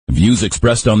Views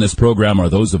expressed on this program are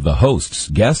those of the hosts,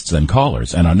 guests, and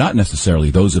callers, and are not necessarily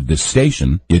those of this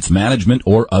station, its management,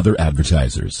 or other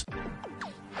advertisers.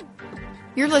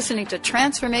 You're listening to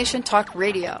Transformation Talk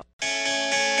Radio.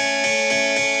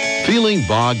 Feeling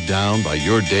bogged down by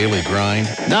your daily grind?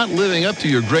 Not living up to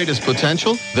your greatest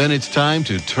potential? Then it's time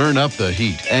to turn up the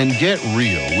heat and get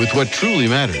real with what truly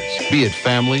matters. Be it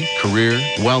family, career,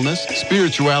 wellness,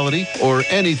 spirituality, or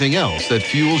anything else that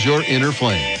fuels your inner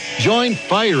flame. Join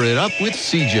Fire It Up with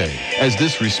CJ as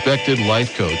this respected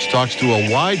life coach talks to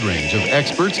a wide range of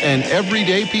experts and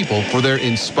everyday people for their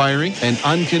inspiring and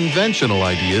unconventional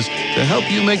ideas to help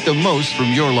you make the most from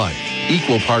your life.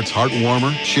 Equal parts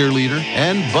heartwarmer, cheerleader,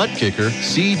 and butt kicker,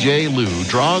 CJ Liu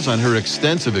draws on her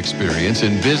extensive experience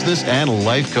in business and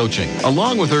life coaching,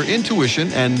 along with her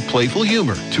intuition and playful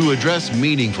humor to address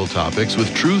meaningful topics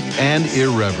with truth and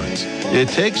irreverence. It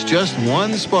takes just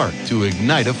one spark to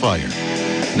ignite a fire.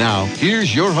 Now,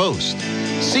 here's your host,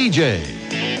 CJ.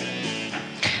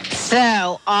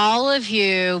 So, all of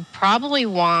you probably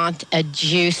want a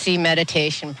juicy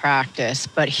meditation practice,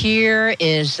 but here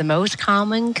is the most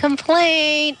common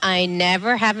complaint. I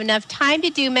never have enough time to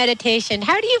do meditation.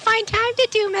 How do you find time to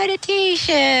do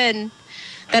meditation?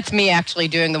 That's me actually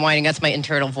doing the whining. That's my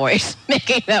internal voice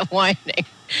making that whining.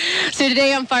 So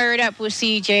today on Fire It Up with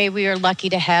CJ, we are lucky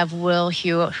to have Will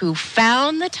Hewett, who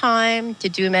found the time to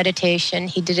do meditation.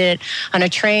 He did it on a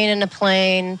train and a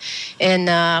plane and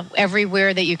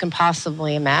everywhere that you can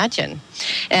possibly imagine.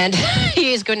 And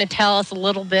he is going to tell us a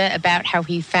little bit about how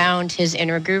he found his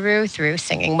inner guru through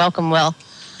singing. Welcome, Will.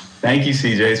 Thank you,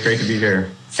 CJ. It's great to be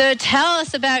here. So tell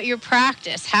us about your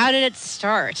practice. How did it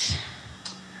start?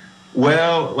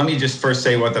 Well, let me just first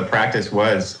say what the practice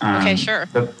was. Okay, sure.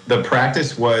 The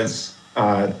practice was,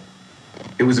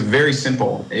 it was very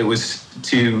simple. It was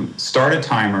to start a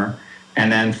timer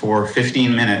and then for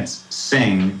 15 minutes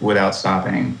sing without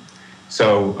stopping.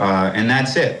 So, and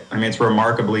that's it. I mean, it's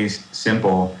remarkably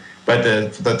simple. But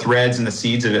the threads and the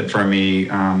seeds of it for me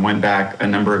went back a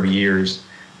number of years.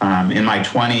 In my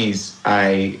 20s,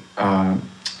 I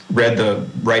read the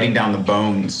Writing Down the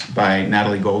Bones by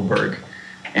Natalie Goldberg.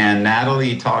 And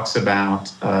Natalie talks about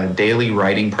daily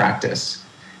writing practice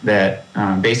that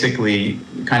basically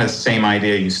kind of the same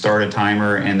idea. You start a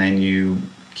timer and then you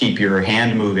keep your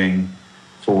hand moving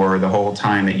for the whole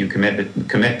time that you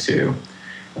commit to.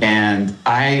 And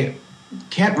I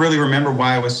can't really remember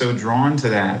why I was so drawn to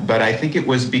that, but I think it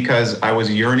was because I was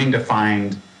yearning to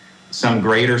find some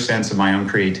greater sense of my own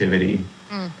creativity.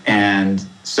 And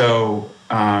so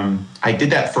I did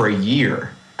that for a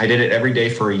year. I did it every day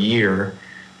for a year.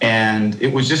 And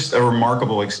it was just a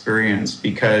remarkable experience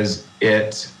because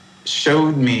it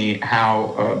showed me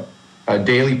how a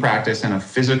daily practice and a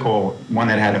physical, one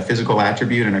that had a physical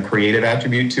attribute and a creative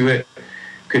attribute to it,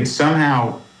 could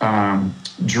somehow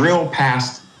drill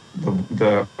past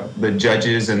the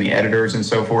judges and the editors and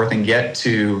so forth and get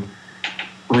to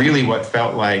really what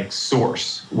felt like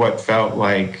source, what felt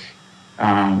like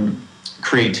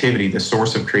creativity, the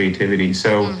source of creativity.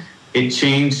 So it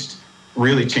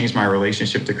really changed my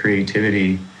relationship to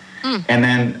creativity. And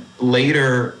then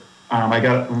later, I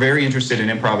got very interested in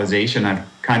improvisation. I've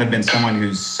kind of been someone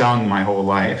who's sung my whole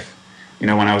life. You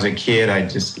know, when I was a kid, I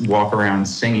just walk around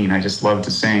singing. I just loved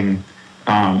to sing.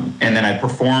 And then I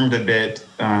performed a bit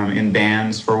in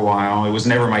bands for a while. It was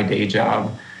never my day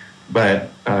job, but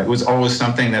it was always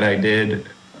something that I did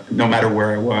no matter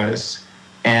where I was.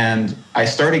 And I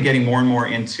started getting more and more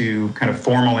into kind of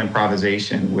formal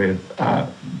improvisation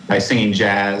by singing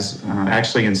jazz,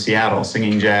 actually in Seattle,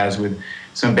 singing jazz with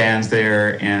some bands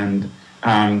there, and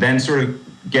then sort of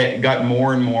got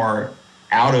more and more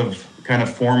out of kind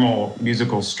of formal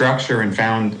musical structure and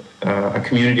found a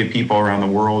community of people around the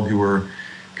world who were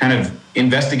kind of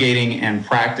investigating and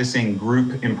practicing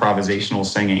group improvisational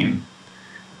singing.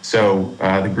 So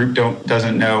the group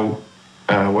doesn't know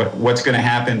what's going to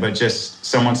happen, but just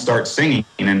someone starts singing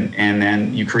and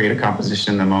then you create a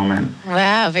composition in the moment.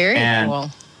 Wow, very cool.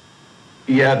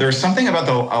 Yeah, there's something about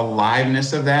the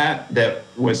aliveness of that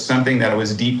was something that I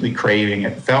was deeply craving.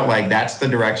 It felt like that's the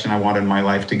direction I wanted my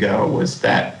life to go, was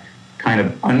that kind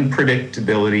of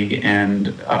unpredictability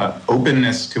and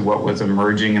openness to what was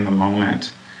emerging in the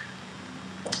moment.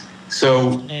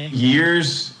 So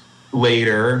years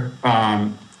later,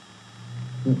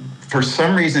 for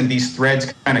some reason, these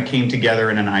threads kind of came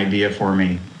together in an idea for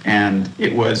me. And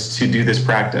it was to do this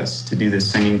practice, to do this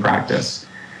singing practice.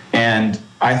 And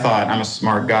I thought, I'm a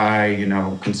smart guy,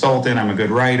 consultant, I'm a good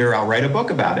writer, I'll write a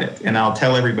book about it, and I'll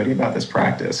tell everybody about this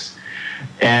practice.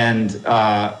 And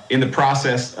in the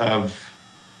process of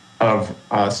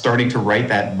starting to write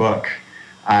that book,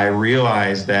 I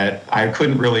realized that I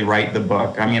couldn't really write the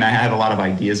book. I mean, I had a lot of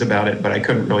ideas about it, but I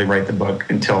couldn't really write the book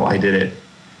until I did it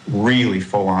really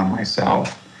full on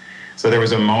myself. So there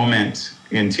was a moment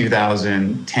in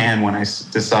 2010 when I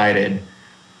decided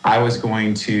I was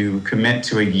going to commit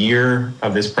to a year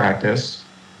of this practice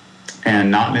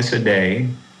and not miss a day.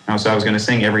 So I was going to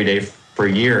sing every day for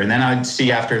a year. And then I'd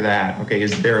see after that, okay,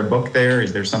 is there a book there?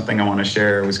 Is there something I want to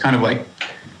share? It was kind of like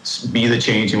be the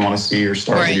change you want to see or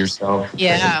start with yourself.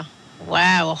 Yeah.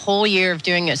 Wow, a whole year of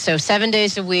doing it. So 7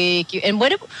 days a week. And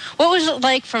what was it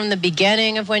like from the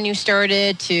beginning of when you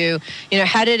started to,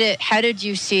 how did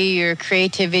you see your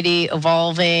creativity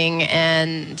evolving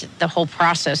and the whole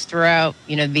process throughout,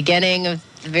 the beginning of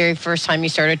the very first time you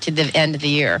started to the end of the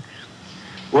year?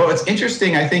 Well, it's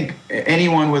interesting. I think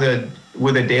anyone with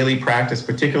a daily practice,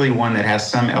 particularly one that has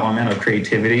some element of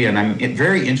creativity, and I'm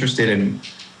very interested in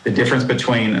the difference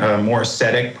between a more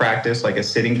ascetic practice, like a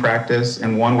sitting practice,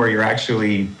 and one where you're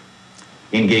actually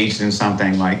engaged in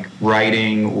something like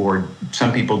writing, or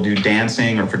some people do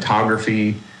dancing or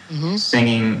photography,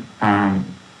 singing.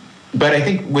 But I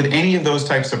think with any of those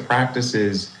types of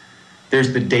practices,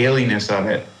 there's the dailiness of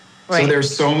it. Right. So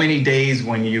there's so many days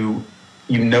when you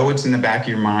know it's in the back of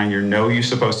your mind, you're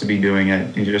supposed to be doing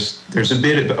it, and there's a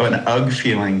bit of an ugh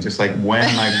feeling, just like, when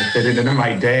am I going to fit it into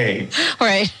my day?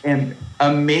 Right. And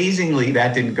amazingly,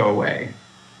 that didn't go away.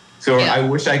 So yeah. I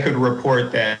wish I could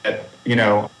report that,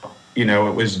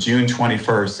 it was June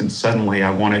 21st, and suddenly I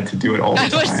wanted to do it all the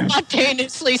time. I was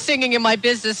spontaneously singing in my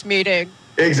business meeting.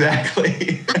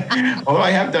 Exactly. Although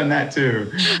I have done that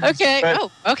too. Okay. But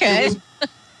okay.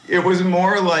 It was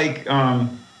more like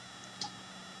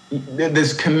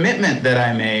this commitment that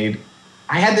I made.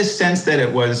 I had this sense that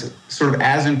it was sort of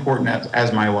as important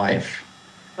as my life.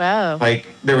 Wow. Like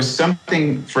there was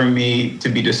something for me to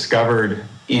be discovered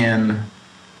in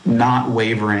not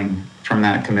wavering from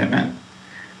that commitment.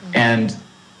 Mm-hmm. And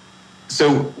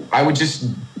so I would just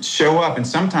show up, and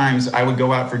sometimes I would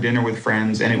go out for dinner with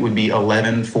friends, and it would be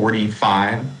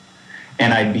 11:45,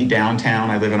 and I'd be downtown.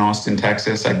 I live in Austin,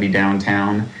 Texas. I'd be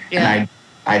downtown, and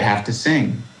I'd have to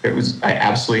sing. I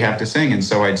absolutely have to sing. And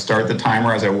so I'd start the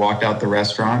timer as I walked out the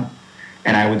restaurant,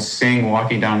 and I would sing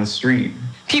walking down the street.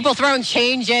 People throwing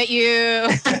change at you,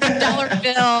 dollar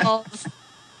bills.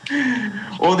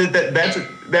 Well,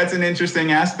 that's an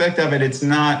interesting aspect of it. It's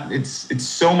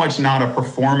so much not a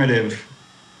performative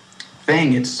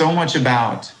thing. It's so much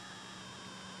about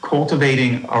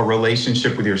cultivating a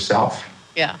relationship with yourself.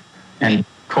 Yeah. And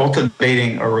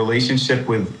cultivating a relationship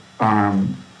with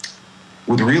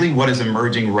really what is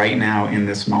emerging right now in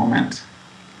this moment,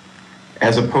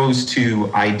 as opposed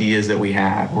to ideas that we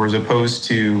have, or as opposed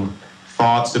to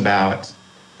thoughts about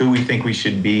who we think we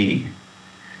should be.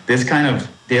 This kind of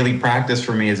daily practice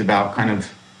for me is about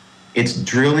it's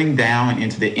drilling down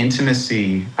into the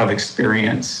intimacy of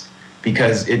experience,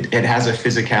 because it has a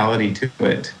physicality to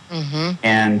it. Mm-hmm.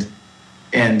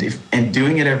 And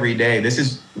doing it every day. This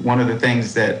is one of the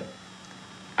things that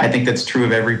I think that's true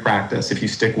of every practice, if you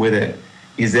stick with it,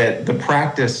 is that the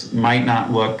practice might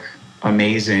not look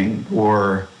amazing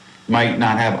or might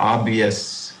not have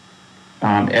obvious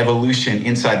evolution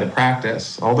inside the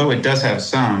practice, although it does have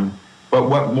some. But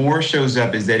what more shows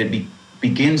up is that it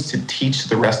begins to teach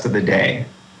the rest of the day.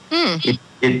 Mm.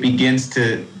 It begins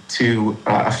to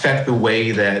affect the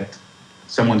way that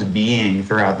someone's being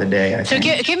throughout the day. I think.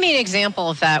 Give me an example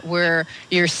of that, where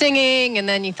you're singing and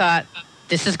then you thought,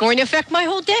 this is going to affect my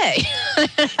whole day.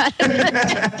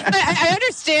 I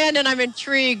understand and I'm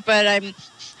intrigued, but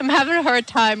I'm having a hard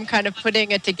time kind of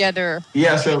putting it together.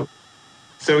 Yeah, so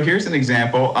here's an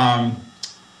example.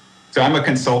 So I'm a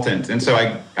consultant, and so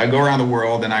I go around the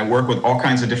world and I work with all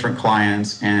kinds of different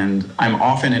clients, and I'm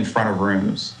often in front of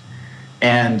rooms.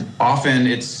 And often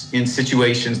it's in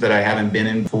situations that I haven't been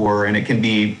in before, and it can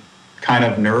be kind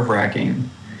of nerve-wracking.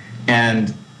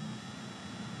 And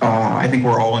I think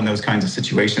we're all in those kinds of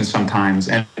situations sometimes.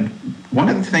 And one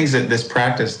of the things that this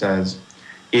practice does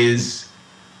is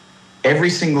every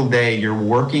single day you're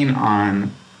working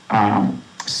on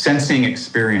sensing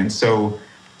experience. So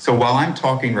while I'm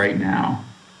talking right now,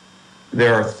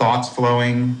 there are thoughts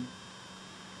flowing,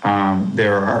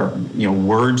 there are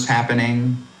words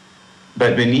happening,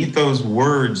 but beneath those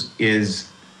words is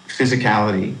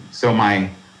physicality. So my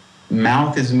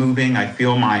mouth is moving. I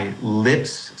feel my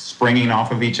lips springing off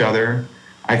of each other.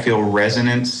 I feel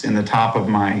resonance in the top of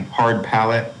my hard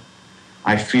palate.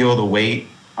 I feel the weight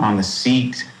on the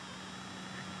seat.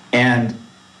 And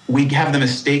we have the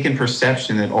mistaken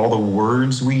perception that all the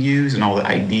words we use and all the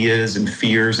ideas and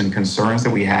fears and concerns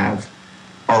that we have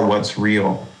are what's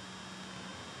real.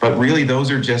 But really,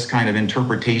 those are just kind of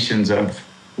interpretations of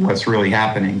what's really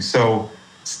happening. So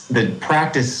the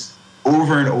practice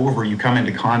over and over, you come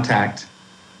into contact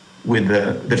with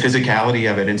the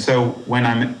physicality of it. And so when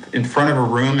I'm in front of a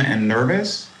room and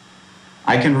nervous,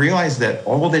 I can realize that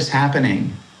all that's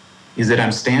happening is that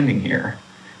I'm standing here.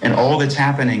 And all that's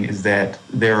happening is that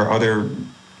there are other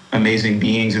amazing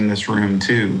beings in this room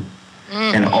too.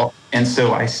 And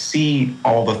so I see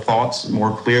all the thoughts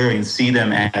more clearly and see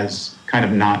them as kind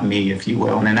of not me, if you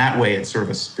will. And in that way, it's sort of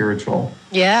a spiritual.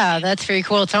 Yeah, that's very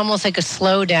cool. It's almost like a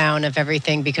slowdown of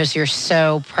everything because you're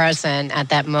so present at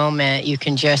that moment. You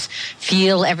can just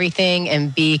feel everything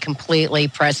and be completely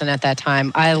present at that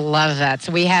time. I love that.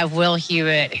 So we have Will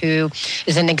Hewett, who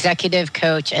is an executive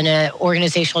coach and an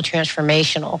organizational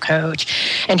transformational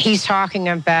coach. And he's talking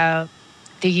about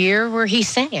the year where he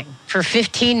sang for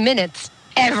 15 minutes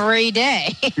every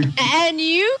day. And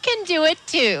you can do it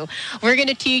too. We're going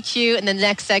to teach you in the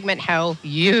next segment how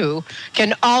you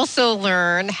can also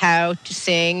learn how to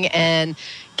sing and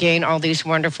gain all these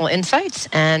wonderful insights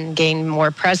and gain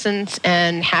more presence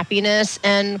and happiness,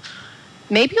 and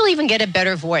maybe you'll even get a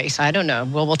better voice. I don't know.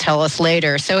 Will tell us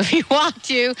later. So if you want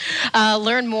to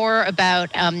learn more about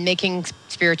making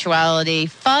spirituality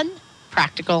fun,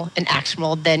 practical, and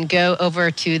actionable, then go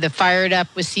over to the Fired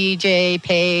Up with CJ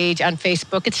page on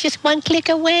Facebook. It's just one click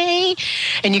away.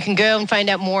 And you can go and find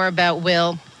out more about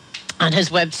Will on his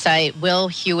website,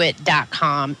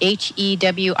 willhewett.com,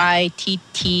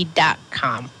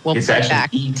 HEWITT.com. We'll it's be actually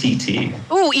back. ETT.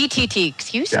 Oh, ETT,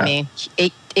 excuse me.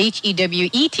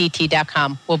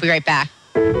 HEWETT.com. We'll be right back.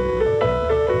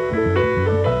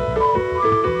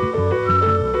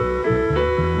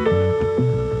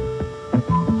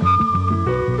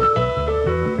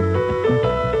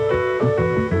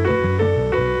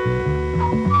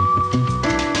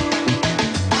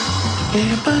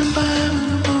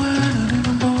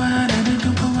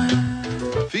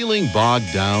 Feeling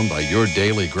bogged down by your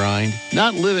daily grind?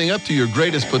 Not living up to your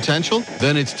greatest potential?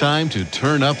 Then it's time to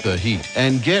turn up the heat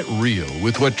and get real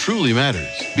with what truly matters.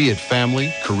 Be it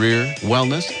family, career,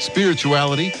 wellness,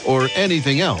 spirituality, or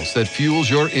anything else that fuels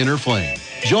your inner flame.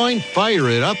 Join Fire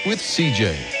It Up with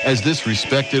CJ as this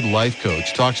respected life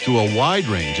coach talks to a wide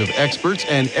range of experts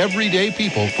and everyday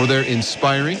people for their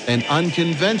inspiring and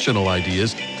unconventional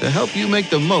ideas to help you make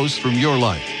the most from your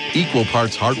life. Equal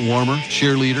parts heart-warmer,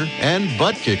 cheerleader, and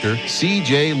butt kicker,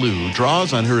 CJ Liu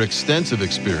draws on her extensive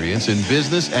experience in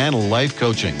business and life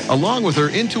coaching, along with her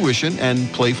intuition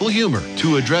and playful humor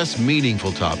to address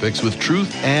meaningful topics with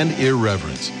truth and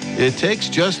irreverence. It takes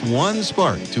just one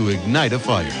spark to ignite a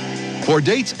fire. For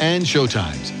dates and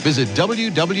showtimes, visit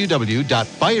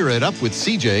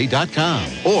www.fireitupwithcj.com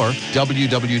or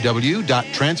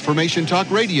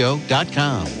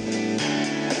www.transformationtalkradio.com.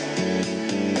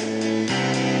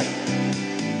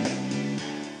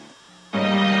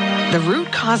 The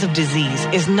root cause of disease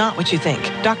is not what you think.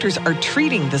 Doctors are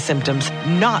treating the symptoms,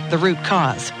 not the root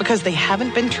cause, because they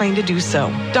haven't been trained to do so.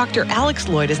 Dr. Alex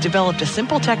Lloyd has developed a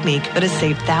simple technique that has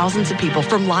saved thousands of people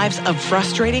from lives of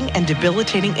frustrating and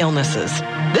debilitating illnesses.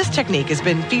 This technique has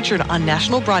been featured on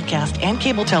national broadcast and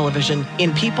cable television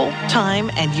in People, Time,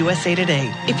 and USA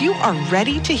Today. If you are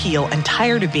ready to heal and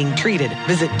tired of being treated,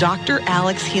 visit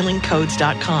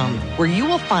dralexhealingcodes.com, where you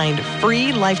will find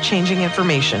free life-changing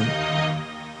information.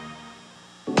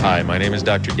 Hi, my name is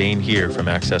Dr. Dane here from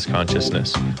Access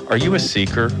Consciousness. Are you a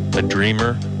seeker, a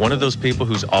dreamer, one of those people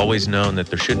who's always known that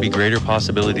there should be greater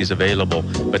possibilities available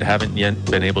but haven't yet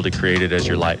been able to create it as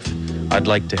your life? I'd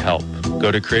like to help.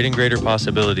 Go to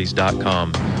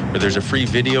creatinggreaterpossibilities.com, where there's a free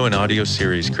video and audio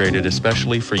series created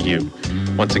especially for you.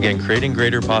 Once again,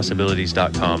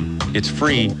 creatinggreaterpossibilities.com. It's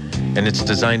free, and it's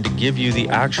designed to give you the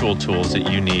actual tools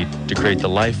that you need to create the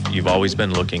life you've always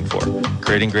been looking for.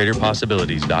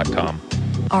 creatinggreaterpossibilities.com.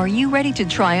 Are you ready to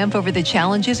triumph over the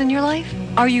challenges in your life?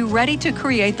 Are you ready to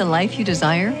create the life you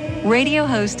desire? Radio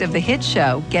host of the hit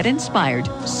show Get Inspired,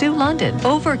 Sue London,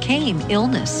 overcame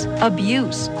illness,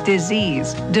 abuse,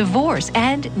 disease, divorce,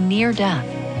 and near death.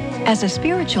 As a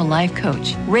spiritual life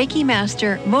coach, Reiki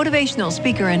master, motivational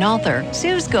speaker, and author,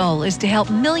 Sue's goal is to help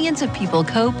millions of people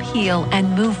cope, heal,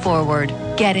 and move forward.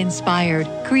 Get inspired.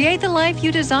 Create the life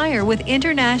you desire with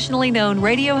internationally known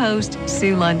radio host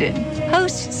Sue London.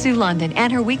 Host Sue London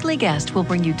and her weekly guest will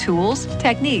bring you tools,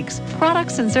 techniques,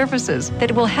 products, and services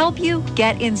that will help you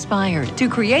get inspired to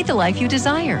create the life you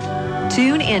desire.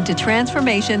 Tune in to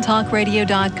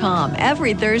TransformationTalkRadio.com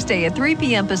every Thursday at 3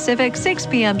 p.m. Pacific, 6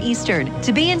 p.m. Eastern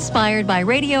to be inspired by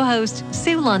radio host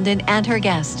Sue London and her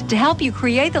guest to help you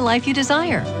create the life you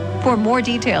desire. For more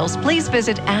details, please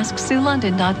visit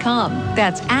AskSueLondon.com.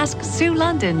 That's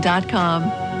AskSueLondon.com.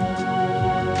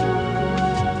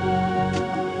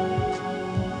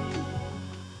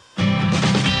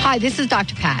 Hi, this is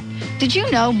Dr. Pat. Did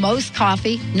you know most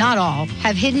coffee, not all,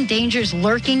 have hidden dangers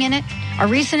lurking in it? A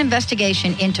recent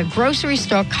investigation into grocery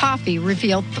store coffee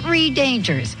revealed 3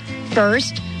 dangers.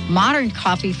 First, modern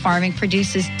coffee farming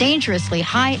produces dangerously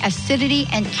high acidity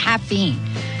and caffeine.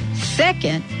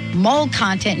 Second, mold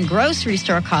content in grocery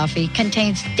store coffee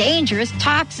contains dangerous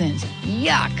toxins.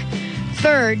 Yuck.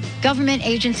 Third, government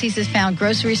agencies have found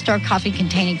grocery store coffee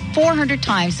containing 400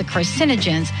 times the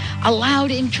carcinogens allowed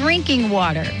in drinking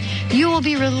water. You will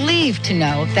be relieved to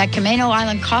know that Camino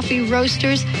Island Coffee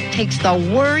Roasters takes the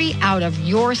worry out of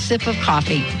your sip of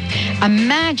coffee.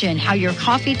 Imagine how your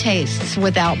coffee tastes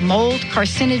without mold,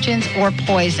 carcinogens, or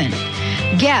poison.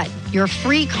 Get your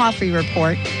free coffee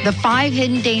report, The 5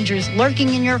 Hidden Dangers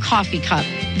Lurking in Your Coffee Cup.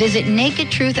 Visit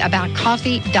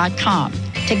nakedtruthaboutcoffee.com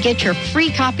to get your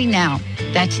free copy now.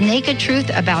 That's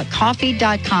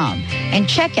nakedtruthaboutcoffee.com. And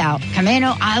check out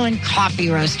Camino Island Coffee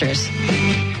Roasters.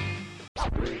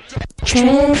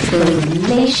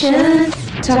 Transformation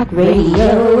Talk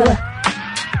Radio.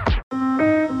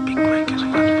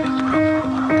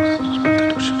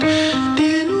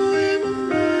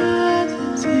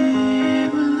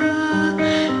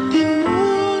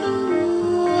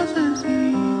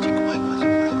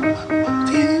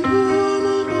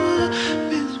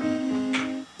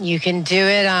 You can do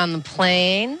it on the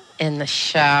plane, in the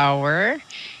shower,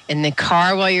 in the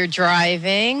car while you're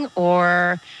driving,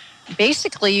 or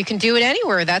basically you can do it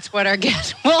anywhere. That's what our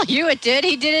guest, Will Hewett, did.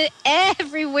 He did it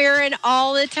everywhere and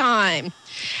all the time.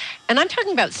 And I'm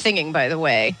talking about singing, by the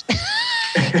way,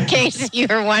 in case you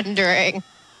were wondering.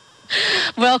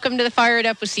 Welcome to the Fired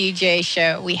Up with CJ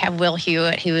show. We have Will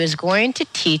Hewett, who is going to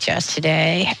teach us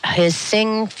today his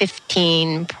Sing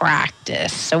 15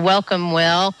 practice. So welcome,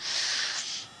 Will.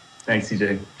 Thanks,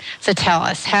 CJ. So tell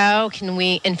us, how can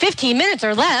we, in 15 minutes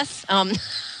or less,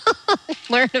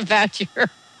 learn about your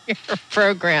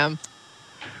program?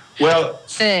 Well,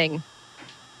 Sing.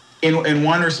 In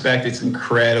one respect, it's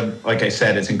incredible. Like I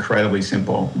said, it's incredibly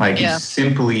simple. You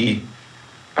simply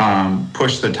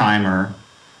push the timer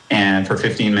and for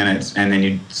 15 minutes, and then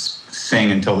you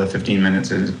sing until the 15 minutes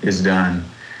is done.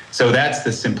 So that's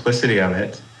the simplicity of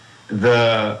it.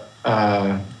 The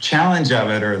challenge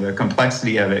of it, or the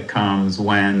complexity of it, comes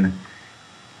when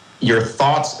your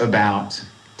thoughts about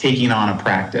taking on a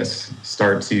practice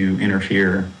start to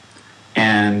interfere.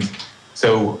 And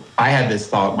so I had this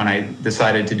thought when I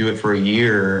decided to do it for a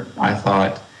year. I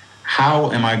thought,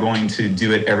 how am I going to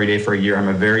do it every day for a year? I'm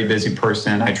a very busy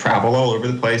person. I travel all over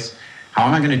the place. How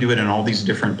am I going to do it in all these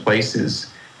different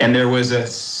places? And there's a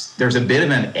bit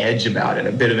of an edge about it,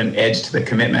 a bit of an edge to the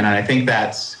commitment. And I think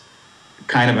that's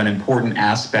kind of an important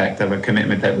aspect of a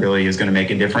commitment that really is going to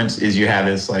make a difference, is you have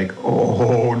this like,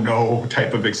 oh no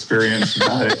type of experience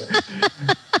about it.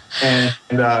 And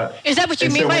is that what you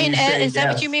mean by an edge? Is that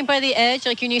yes. what you mean by the edge?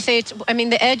 Like when you say it's, I mean,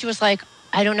 the edge was like,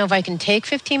 I don't know if I can take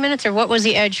 15 minutes, or what was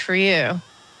the edge for you?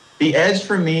 The edge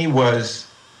for me was,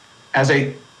 as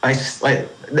I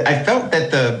felt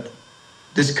that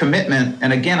this commitment,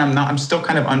 and again, I'm still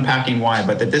kind of unpacking why,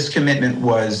 but that this commitment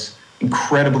was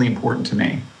incredibly important to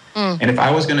me. And if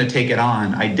I was going to take it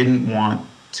on, I didn't want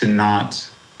to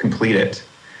not complete it.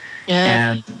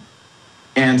 Yeah.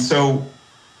 And so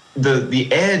the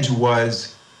edge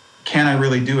was, can I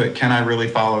really do it? Can I really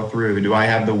follow through? Do I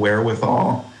have the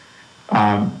wherewithal?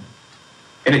 And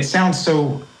it sounds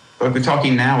so, like we're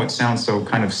talking now, it sounds so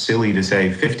kind of silly to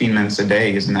say 15 minutes a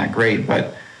day, isn't that great?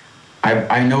 But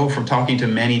I know from talking to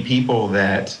many people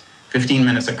that 15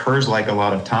 minutes occurs like a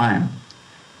lot of time.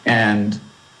 And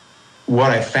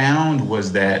what I found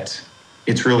was that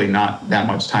it's really not that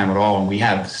much time at all. And we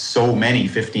have so many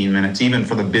 15 minutes, even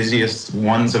for the busiest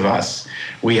ones of us.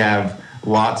 We have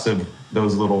lots of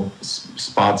those little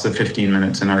spots of 15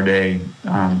 minutes in our day.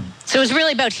 So it's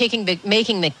really about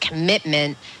making the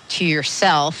commitment to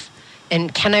yourself.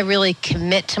 And can I really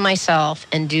commit to myself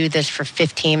and do this for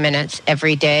 15 minutes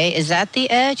every day? Is that the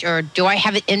edge? Or do I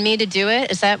have it in me to do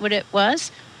it? Is that what it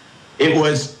was? It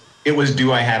was,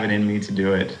 do I have it in me to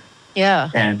do it? Yeah.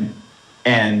 And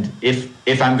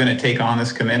if I'm going to take on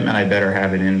this commitment, I better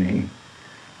have it in me.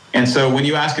 And so when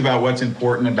you ask about what's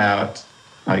important about,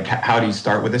 like, how do you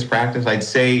start with this practice, I'd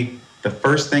say the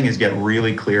first thing is get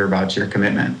really clear about your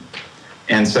commitment.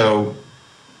 And so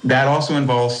that also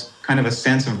involves kind of a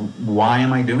sense of, why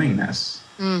am I doing this?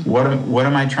 What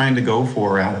am I trying to go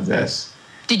for out of this?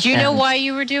 Did you know why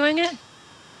you were doing it?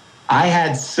 I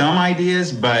had some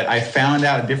ideas, but I found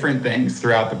out different things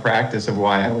throughout the practice of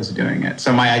why I was doing it.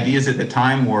 So my ideas at the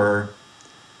time were,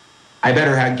 I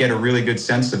better get a really good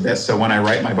sense of this, so when I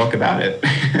write my book about it,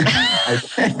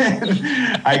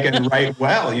 I can write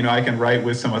well. I can write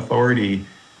with some authority.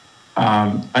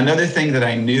 Another thing that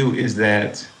I knew is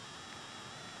that,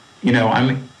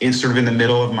 I'm sort of in the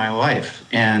middle of my life.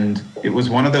 And it was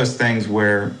one of those things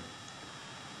where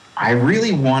I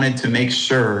really wanted to make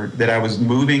sure that I was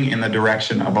moving in the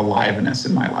direction of aliveness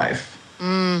in my life.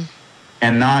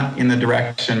 And not in the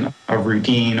direction of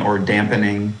routine or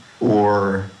dampening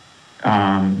or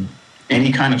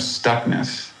any kind of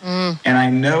stuckness. And I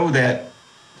know that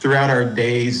throughout our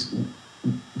days,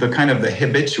 the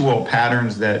habitual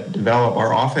patterns that develop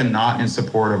are often not in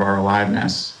support of our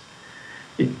aliveness.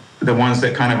 The ones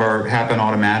that happen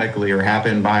automatically or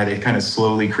happen they kind of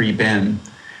slowly creep in.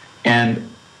 And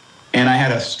I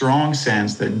had a strong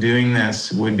sense that doing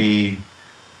this would be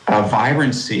a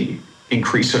vibrancy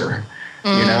increaser.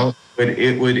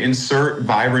 It would insert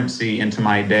vibrancy into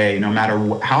my day. No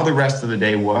matter how the rest of the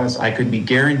day was, I could be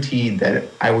guaranteed that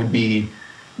I would be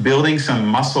building some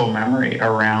muscle memory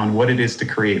around what it is to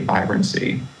create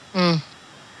vibrancy.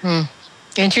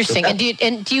 Interesting.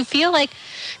 And do you feel like,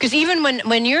 because even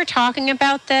when you're talking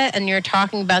about that and you're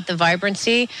talking about the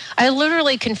vibrancy, I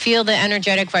literally can feel the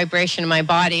energetic vibration in my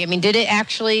body. I mean, did it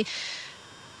actually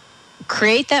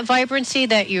create that vibrancy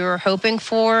that you were hoping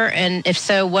for? And if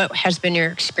so, what has been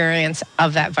your experience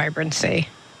of that vibrancy?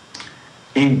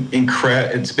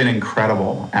 It's been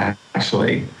incredible,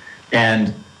 actually.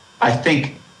 And I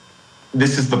think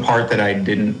this is the part that I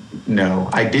didn't know.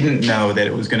 I didn't know that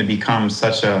it was going to become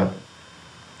such a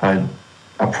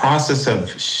process of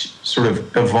sort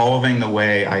of evolving the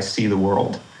way I see the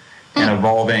world and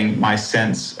evolving my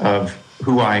sense of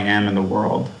who I am in the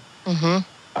world.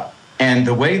 And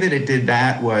the way that it did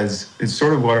that is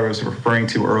sort of what I was referring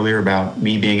to earlier about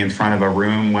me being in front of a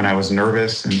room when I was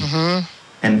nervous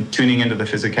and tuning into the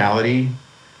physicality.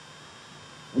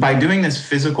 By doing this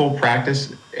physical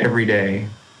practice every day,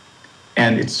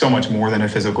 and it's so much more than a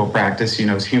physical practice,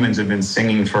 as humans have been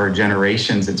singing for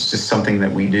generations, it's just something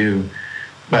that we do.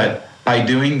 But by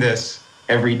doing this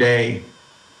every day,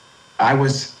 I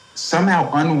was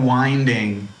somehow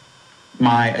unwinding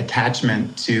my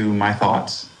attachment to my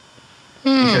thoughts.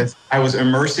 Because I was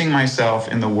immersing myself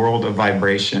in the world of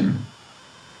vibration.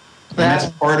 And that's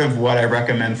part of what I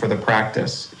recommend for the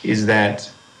practice, is that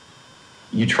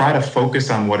you try to focus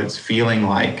on what it's feeling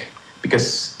like,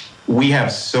 because we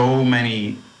have so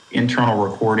many internal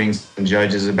recordings and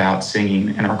judges about singing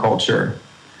in our culture.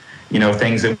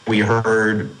 Things that we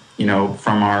heard,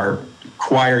 from our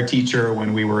choir teacher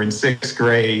when we were in 6th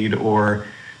grade, or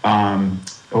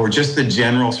just the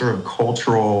general sort of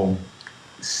cultural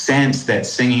sense that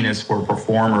singing is for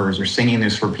performers or singing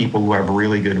is for people who have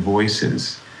really good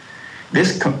voices.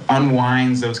 This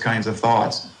unwinds those kinds of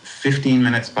thoughts. 15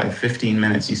 minutes by 15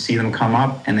 minutes, you see them come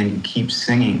up, and then you keep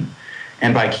singing.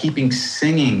 And by keeping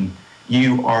singing,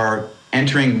 you are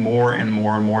entering more and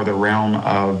more and more the realm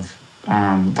of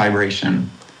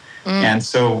vibration. And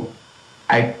so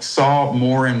I saw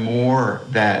more and more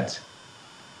that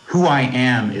who I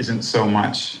am isn't so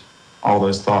much all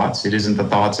those thoughts. It isn't the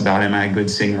thoughts about, am I a good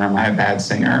singer? Am I a bad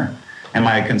singer? Am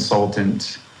I a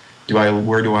consultant?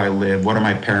 Where do I live? What are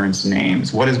my parents'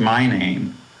 names? What is my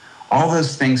name? All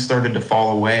those things started to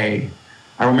fall away.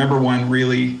 I remember one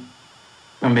really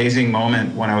amazing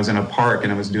moment when I was in a park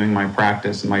and I was doing my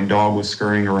practice, and my dog was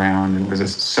scurrying around, and it was a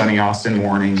sunny Austin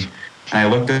morning. And I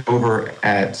looked over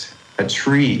at a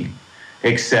tree,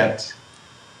 except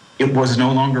it was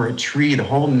no longer a tree. The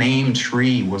whole name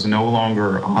tree was no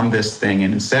longer on this thing.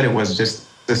 And instead it was just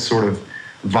this sort of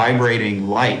vibrating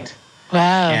light.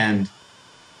 Wow. And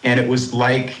it was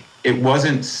like, it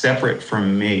wasn't separate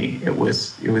from me. It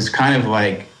was kind of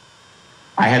like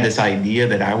I had this idea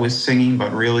that I was singing,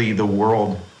 but really the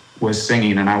world was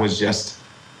singing, and I was just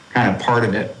kind of part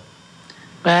of it.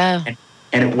 Wow.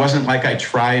 And it wasn't like I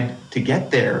tried to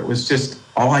get there. It was just,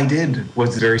 all I did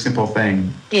was a very simple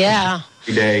thing. Yeah.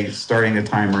 Every day, starting the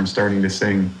timer and starting to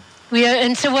sing. Yeah,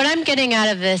 and so what I'm getting out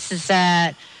of this is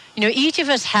that, each of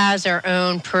us has our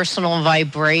own personal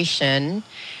vibration.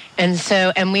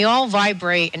 And we all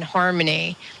vibrate in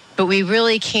harmony, but we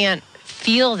really can't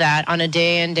feel that on a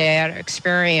day in, day out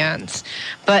experience.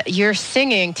 But your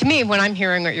singing, to me, when I'm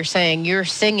hearing what you're saying, your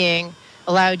singing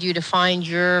allowed you to find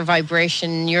your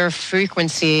vibration, your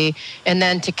frequency, and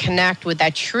then to connect with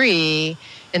that tree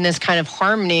in this kind of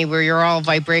harmony where you're all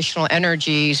vibrational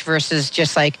energies versus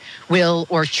just like will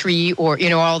or tree or,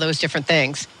 all those different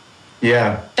things.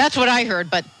 Yeah. That's what I heard,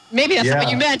 but maybe that's not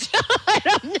what you meant. I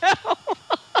don't know.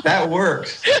 That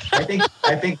works. I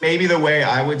think maybe the way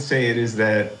I would say it is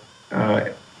that,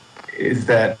 and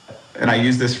I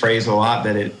use this phrase a lot,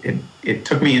 that it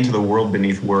took me into the world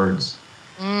beneath words.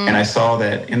 And I saw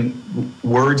that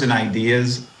words and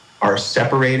ideas are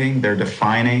separating, they're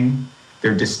defining,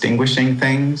 they're distinguishing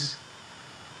things,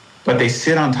 but they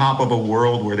sit on top of a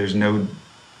world where there's no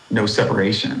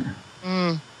separation.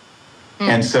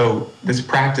 And so this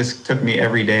practice took me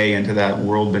every day into that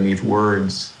world beneath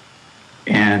words.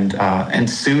 And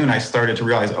soon I started to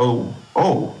realize,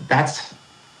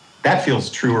 that feels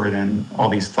truer than all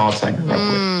these thoughts I grew up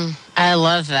with. I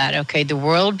love that. Okay, the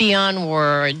world beyond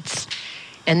words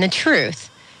and the truth.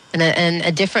 And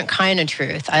a different kind of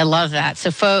truth. I love that. So,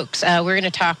 folks, we're going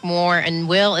to talk more, and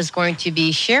Will is going to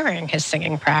be sharing his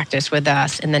singing practice with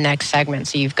us in the next segment,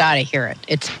 so you've got to hear it.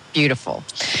 It's beautiful.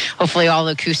 Hopefully all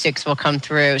the acoustics will come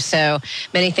through. So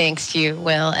many thanks to you,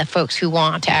 Will, and folks who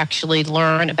want to actually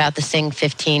learn about the Sing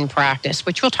 15 practice,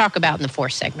 which we'll talk about in the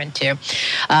fourth segment, too.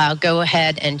 Go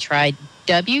ahead and try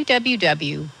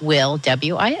www.will,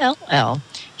 W-I-L-L,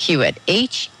 Hewett,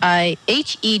 Hewett,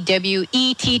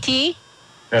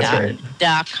 That's right.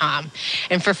 .com.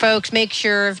 And for folks, make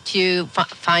sure to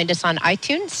find us on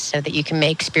iTunes so that you can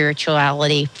make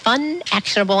spirituality fun,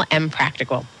 actionable, and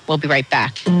practical. We'll be right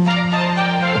back.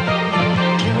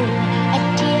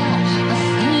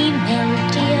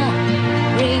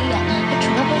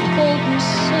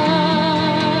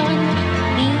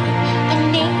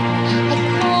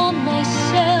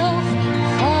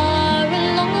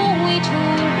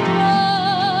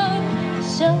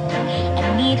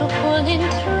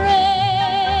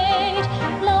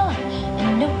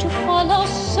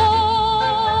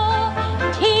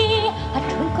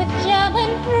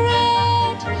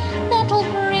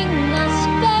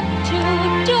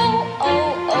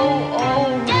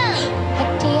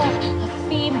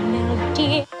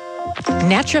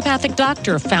 Naturopathic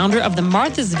doctor, founder of the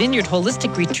Martha's Vineyard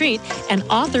Holistic Retreat, and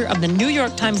author of the New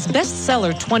York Times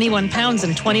bestseller 21 Pounds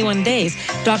in 21 Days,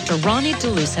 Dr. Ronnie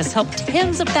DeLuce has helped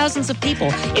tens of thousands of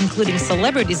people, including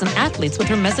celebrities and athletes, with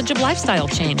her message of lifestyle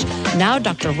change. Now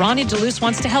Dr. Ronnie DeLuce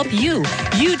wants to help you.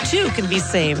 You too can be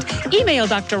saved. Email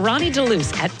Dr. Ronnie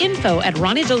DeLuce at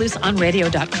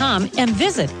info@ronniedeluceonradio.com and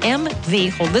visit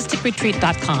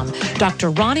mtheholisticretreat.com. Dr.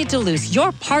 Ronnie DeLuce,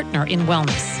 your partner in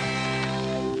wellness.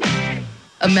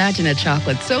 Imagine a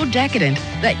chocolate so decadent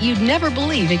that you'd never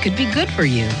believe it could be good for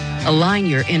you. Align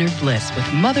your inner bliss with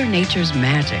Mother Nature's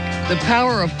magic. The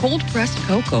power of cold-pressed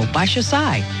cocoa by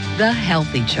Shasai, the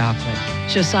healthy chocolate.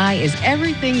 Shasai is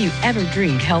everything you ever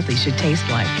dreamed healthy should taste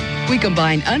like. We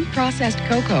combine unprocessed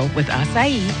cocoa with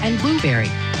acai and blueberry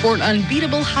for an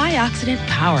unbeatable high-oxidant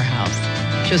powerhouse.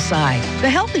 Shasai, the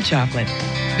healthy chocolate.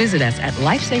 Visit us at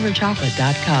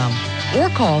lifesaverchocolate.com or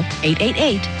call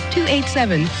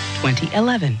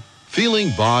 888-287-2011.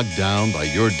 Feeling bogged down by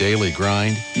your daily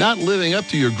grind? Not living up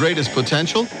to your greatest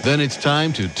potential? Then it's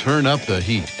time to turn up the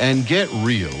heat and get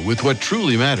real with what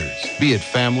truly matters. Be it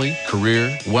family,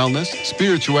 career, wellness,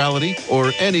 spirituality,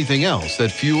 or anything else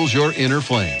that fuels your inner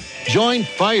flame. Join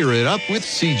Fire It Up with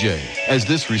CJ as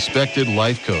this respected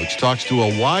life coach talks to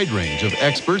a wide range of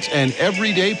experts and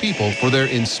everyday people for their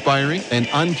inspiring and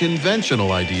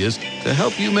unconventional ideas to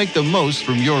help you make the most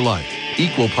from your life.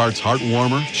 Equal parts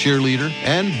heartwarmer, cheerleader,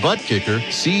 and butt kicker,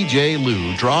 CJ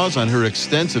Liu draws on her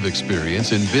extensive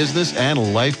experience in business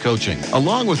and life coaching,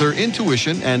 along with her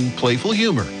intuition and playful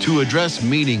humor, to address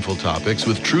meaningful topics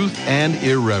with truth and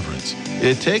irreverence.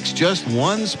 It takes just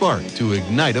one spark to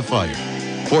ignite a fire.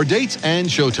 For dates and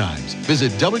showtimes,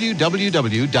 visit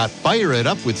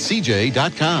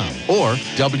www.fireitupwithcj.com or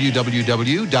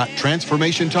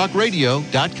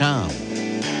www.transformationtalkradio.com.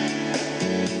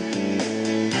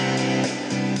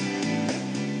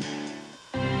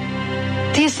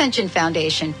 The Ascension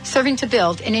Foundation, serving to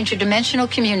build an interdimensional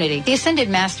community. The Ascended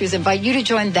Masters invite you to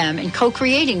join them in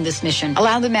co-creating this mission.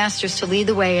 Allow the Masters to lead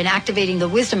the way in activating the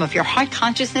wisdom of your heart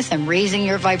consciousness and raising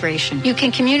your vibration. You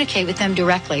can communicate with them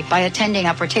directly by attending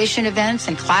apportation events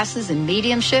and classes in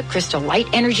mediumship, crystal light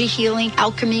energy healing,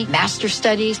 alchemy, master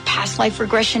studies, past life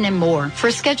regression, and more. For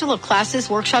a schedule of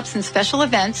classes, workshops, and special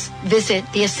events, visit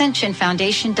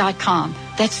theascensionfoundation.com.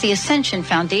 That's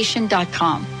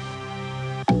theascensionfoundation.com.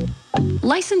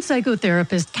 Licensed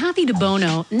psychotherapist Kathy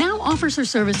DeBono now offers her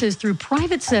services through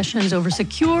private sessions over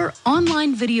secure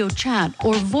online video chat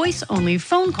or voice-only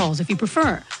phone calls if you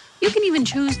prefer. You can even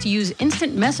choose to use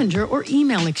instant messenger or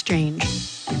email exchange.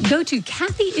 Go to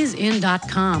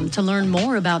kathyisin.com to learn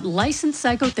more about licensed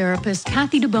psychotherapist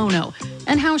Kathy DeBono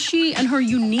and how she and her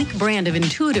unique brand of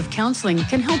intuitive counseling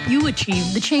can help you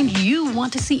achieve the change you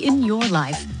want to see in your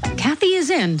life.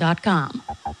 kathyisin.com.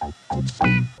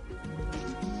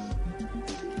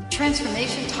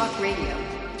 Transformation Talk Radio,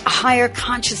 a higher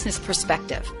consciousness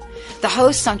perspective. The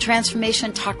hosts on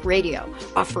Transformation Talk Radio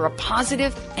offer a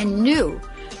positive and new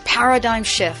paradigm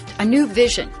shift, a new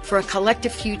vision for a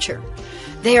collective future.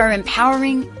 They are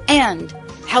empowering and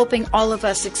helping all of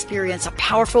us experience a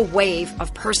powerful wave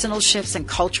of personal shifts and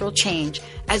cultural change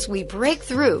as we break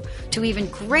through to even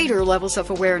greater levels of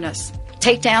awareness.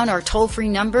 Take down our toll-free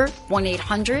number,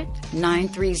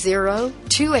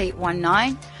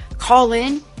 1-800-930-2819. Call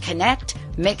in, connect,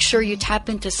 make sure you tap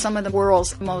into some of the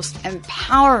world's most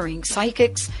empowering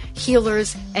psychics,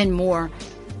 healers, and more.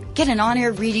 Get an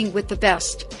on-air reading with the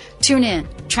best. Tune in,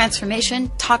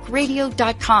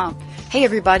 transformationtalkradio.com. Hey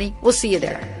everybody, we'll see you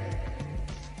there.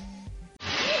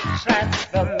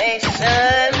 Transformation,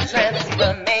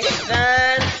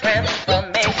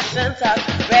 talk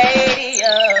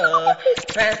radio.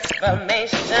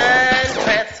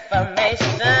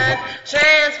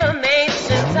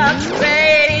 Transformation, talk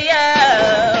radio.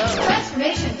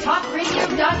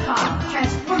 TransformationTalkRadio.com.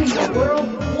 Transforming the world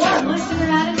one listener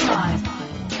at a time.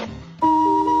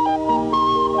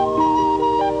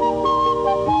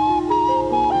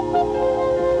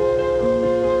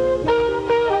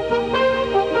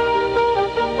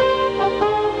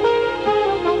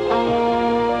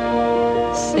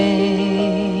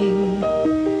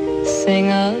 Sing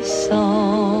a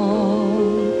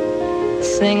song,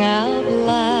 sing out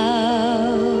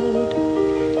loud,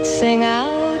 sing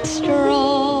out strong.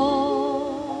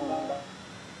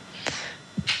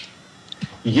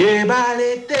 Ye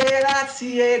balete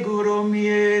ratsie guru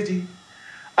mieti,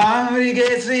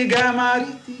 amrige si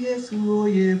gamariti esu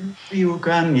ye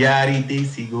piukan yariti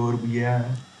sigurbia,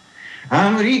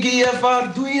 amrigi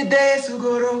afartu ye desu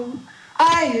guru.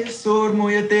 Ai esor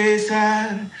moje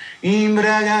tesar,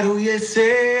 imbragaru ye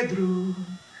cedro,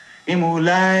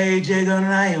 emulai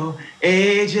jegonayo,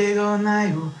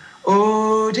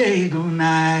 o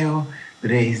jegonayo,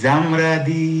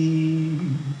 drezamradi.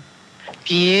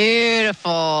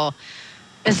 Beautiful.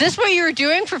 Is this what you were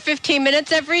doing for 15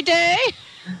 minutes every day?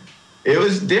 It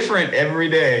was different every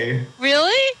day.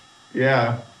 Really?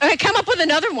 Yeah. Okay, come up with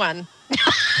another one.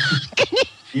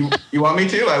 You want me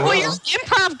to? I will. Well, you're an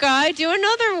improv guy. Do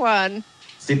another one.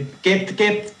 Skip, skip,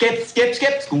 skip, skip, skip,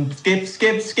 skip, skip, skip,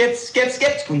 skip, skip, skip,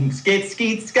 skip, skip,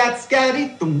 skip, scat,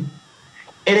 scaritum.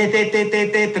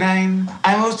 Te train,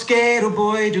 I most quero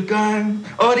boi de gun,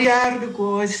 odiar de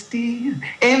costi,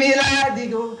 emirar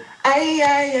digo,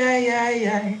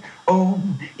 ai, oh,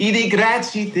 e de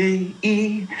gratidão,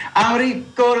 e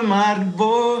amrico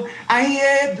marbo, ai,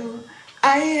 edu,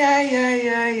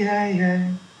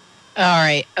 ai. All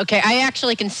right. Okay. I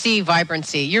actually can see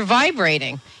vibrancy. You're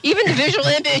vibrating. Even the visual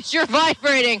image, you're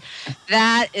vibrating.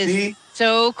 That is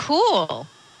so cool.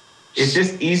 It's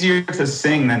just easier to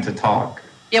sing than to talk.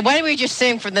 Yeah. Why don't we just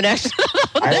sing for the next?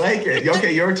 I like it.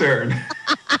 Okay, your turn.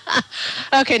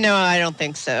 Okay. No, I don't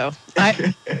think so.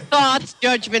 Thoughts,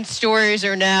 judgments, stories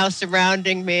are now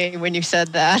surrounding me when you said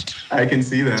that. I can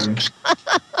see them.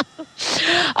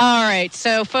 All right.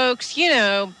 So, folks,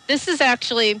 this is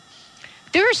actually...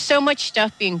 There is so much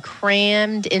stuff being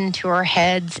crammed into our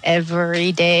heads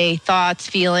every day. Thoughts,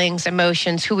 feelings,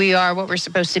 emotions, who we are, what we're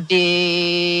supposed to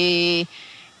be.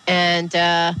 And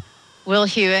Will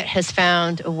Hewett has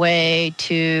found a way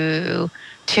to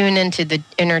tune into the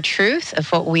inner truth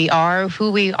of what we are, who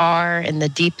we are in the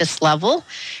deepest level.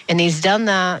 And he's done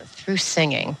that through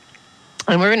singing.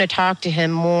 And we're going to talk to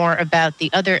him more about the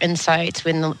other insights.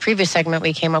 In the previous segment,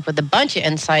 we came up with a bunch of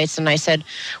insights. And I said,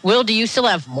 Will, do you still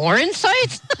have more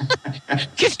insights?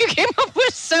 Because you came up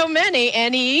with so many.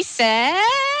 And he said...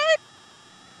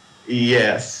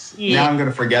 Yes. Yeah. Now I'm going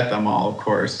to forget them all, of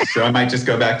course. So I might just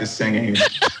go back to singing.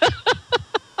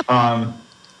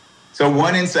 So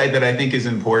one insight that I think is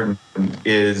important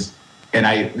is,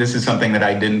 and this is something that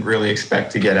I didn't really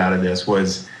expect to get out of this,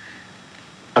 was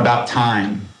about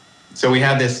time. So we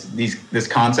have this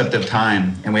concept of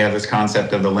time, and we have this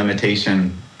concept of the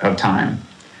limitation of time.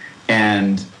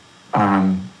 And,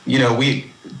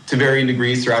 we, to varying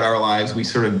degrees throughout our lives, we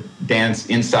sort of dance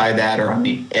inside that or on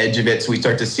the edge of it. So we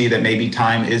start to see that maybe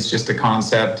time is just a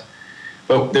concept.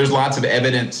 But there's lots of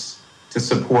evidence to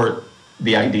support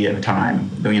the idea of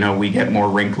time. We get more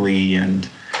wrinkly, and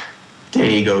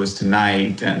day goes to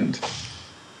night, and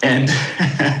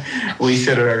we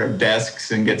sit at our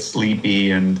desks and get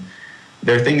sleepy, and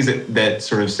there are things that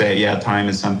sort of say, yeah, time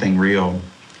is something real.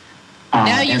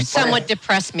 Now you've somewhat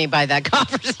depressed me by that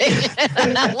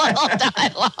conversation, that little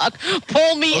dialogue.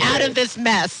 Pull me out of this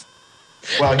mess.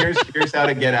 Well, here's how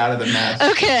to get out of the mess.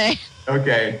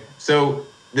 Okay. So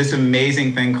this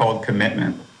amazing thing called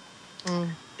commitment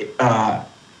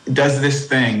does this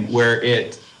thing where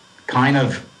it kind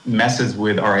of messes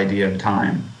with our idea of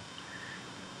time.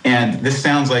 And this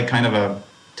sounds like kind of a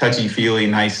touchy-feely,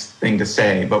 nice thing to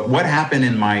say. But what happened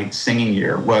in my singing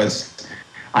year was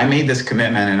I made this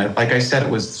commitment. And like I said, it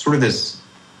was sort of this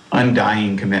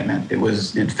undying commitment.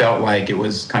 It felt like it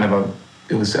was kind of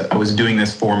I was doing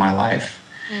this for my life.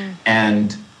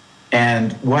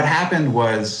 And what happened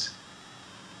was,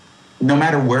 no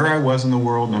matter where I was in the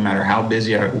world, no matter how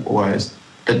busy I was,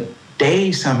 the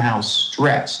day somehow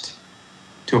stretched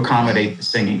to accommodate the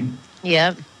singing.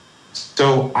 Yep.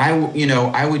 So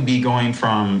I would be going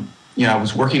from, I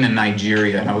was working in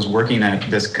Nigeria, and I was working at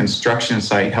this construction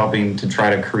site, helping to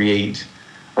try to create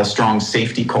a strong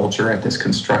safety culture at this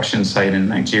construction site in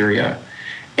Nigeria.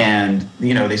 And,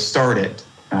 they start at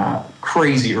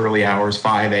crazy early hours,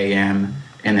 5 a.m.,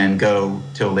 and then go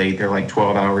till late. They're like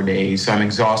 12-hour days. So I'm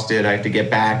exhausted. I have to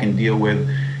get back and deal with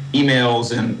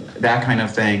emails and that kind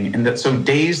of thing. And so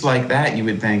days like that, you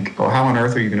would think, oh, how on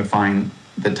earth are you going to find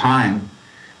the time?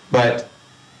 But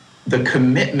the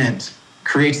commitment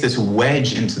creates this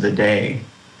wedge into the day,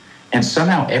 and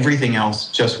somehow everything else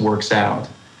just works out.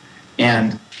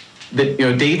 And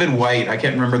David White, I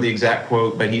can't remember the exact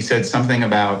quote, but he said something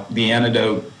about the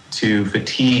antidote to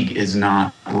fatigue is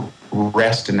not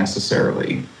rest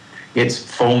necessarily, it's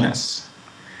fullness.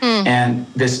 And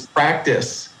this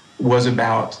practice was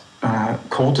about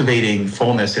cultivating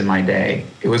fullness in my day.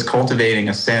 It was cultivating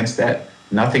a sense that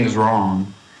nothing's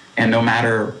wrong, and no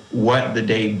matter what the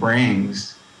day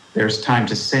brings, there's time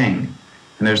to sing,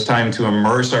 and there's time to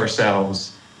immerse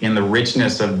ourselves in the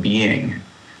richness of being.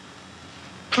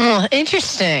 Oh,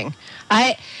 interesting.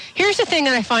 Here's the thing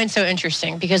that I find so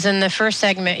interesting, because in the first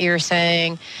segment you were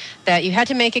saying that you had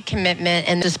to make a commitment,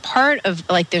 and this part of,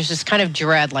 there's this kind of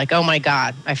dread, oh my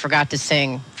God, I forgot to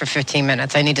sing for 15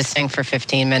 minutes. I need to sing for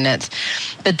 15 minutes.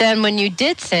 But then when you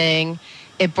did sing,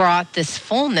 it brought this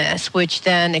fullness, which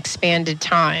then expanded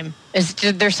time. Is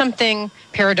there something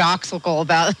paradoxical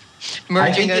about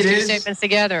merging those two statements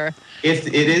together?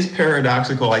 It is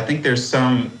paradoxical. I think there's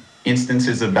some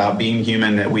instances about being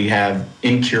human that we have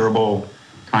incurable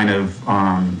kind of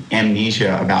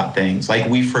amnesia about things. Like,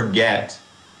 we forget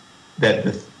that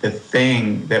the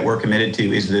thing that we're committed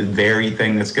to is the very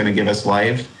thing that's going to give us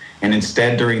life. And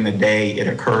instead, during the day, it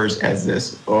occurs as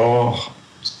this,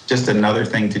 just another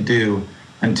thing to do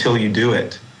until you do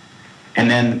it.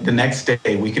 And then the next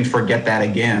day, we can forget that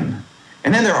again.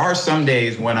 And then there are some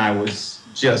days when I was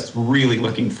just really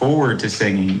looking forward to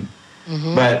singing.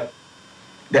 But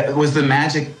that was the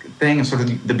magic thing, sort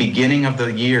of the beginning of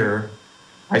the year.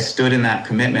 I stood in that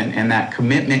commitment, and that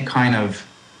commitment kind of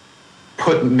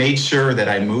made sure that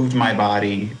I moved my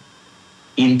body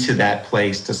into that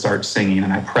place to start singing.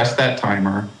 And I pressed that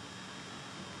timer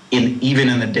even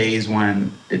in the days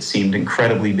when it seemed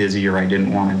incredibly busy or I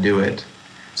didn't want to do it.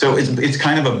 So it's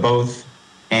kind of a both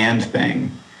and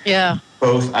thing. Yeah.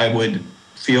 Both, I would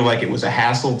feel like it was a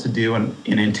hassle to do, and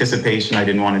in anticipation I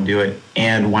didn't want to do it.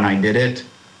 And when I did it,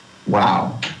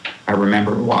 wow, I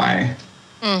remembered why.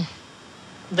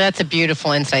 That's a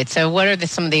beautiful insight. So what are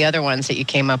some of the other ones that you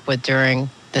came up with during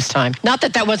this time? Not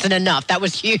that wasn't enough. That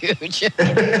was huge.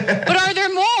 But are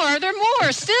there more? Are there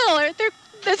more still?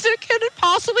 Could it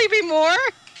possibly be more?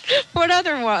 What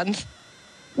other ones?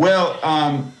 Well,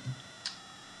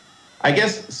 I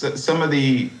guess some of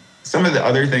the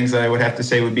other things that I would have to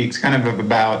say would be kind of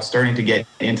about starting to get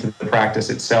into the practice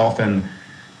itself, and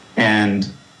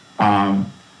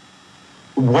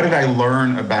what did I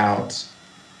learn about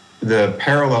the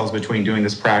parallels between doing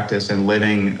this practice and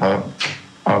living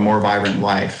a more vibrant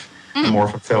life, a more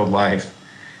fulfilled life.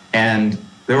 And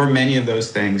there were many of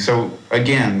those things. So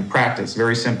again, practice,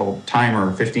 very simple,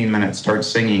 timer, 15 minutes, start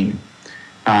singing.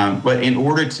 But in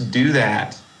order to do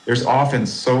that, there's often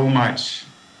so much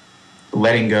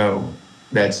letting go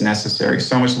that's necessary,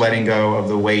 so much letting go of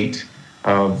the weight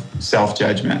of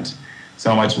self-judgment,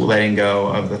 so much letting go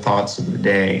of the thoughts of the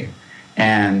day.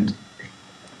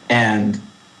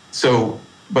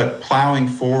 But plowing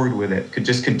forward with it, could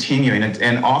just continue.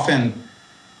 And often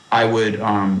I would,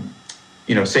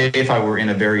 say if I were in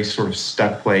a very sort of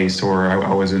stuck place, or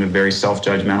I was in a very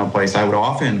self-judgmental place, I would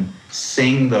often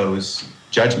sing those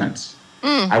judgments.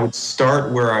 I would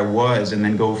start where I was and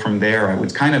then go from there. I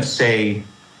would kind of say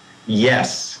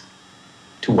yes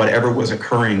to whatever was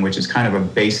occurring, which is kind of a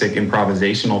basic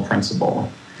improvisational principle.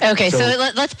 Okay, so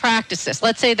let's practice this.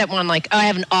 Let's say that one, I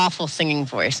have an awful singing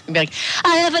voice. You'd be like,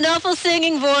 I have an awful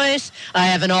singing voice. I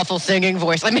have an awful singing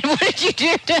voice. I mean, what did you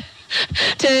do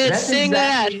to sing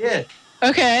exactly that? It.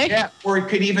 Okay. Yeah, or it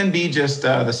could even be just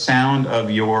the sound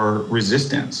of your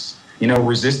resistance.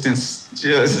 Resistance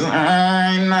just...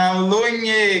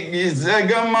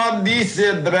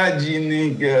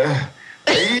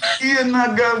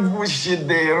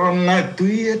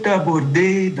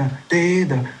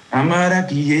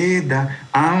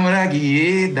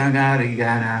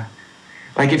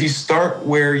 like if you start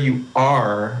where you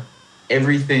are,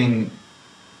 everything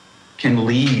can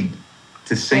lead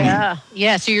to singing.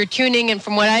 Yeah. So you're tuning in.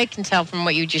 From what I can tell from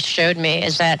what you just showed me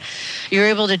is that you're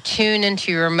able to tune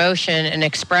into your emotion and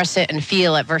express it and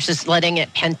feel it versus letting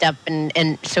it pent up.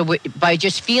 And so by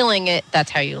just feeling it,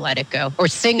 that's how you let it go. Or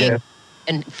singing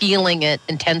and feeling it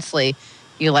intensely,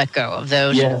 you let go of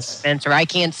those events, or I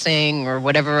can't sing, or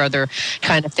whatever other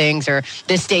kind of things, or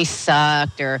this day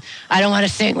sucked, or I don't want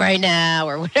to sing right now,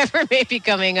 or whatever may be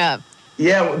coming up.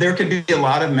 Yeah, there could be a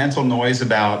lot of mental noise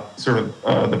about sort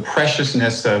of the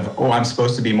preciousness of, I'm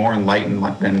supposed to be more enlightened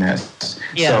than this.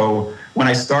 Yeah. So when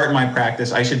I start my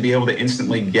practice, I should be able to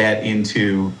instantly get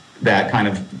into that kind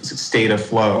of state of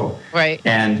flow. Right.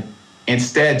 And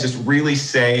instead, just really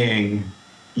saying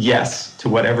yes to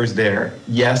whatever's there.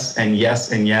 Yes and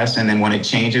yes and yes. And then when it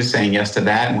changes, saying yes to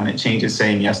that. And when it changes,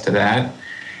 saying yes to that.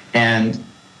 And,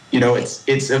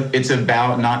 it's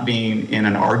about not being in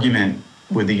an argument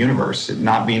with the universe,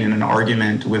 not being in an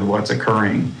argument with what's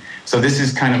occurring. So this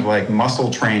is kind of like muscle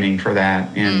training for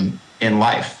that in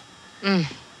life.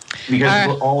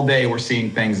 Because all day we're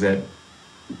seeing things that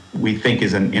we think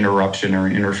is an interruption or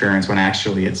an interference when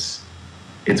actually it's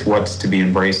what's to be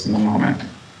embraced in the moment.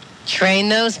 Train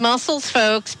those muscles,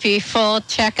 folks. People,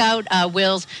 check out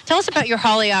Will's. Tell us about your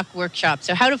Holyoke workshop.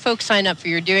 So how do folks sign up for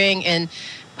your doing in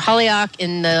Holyoke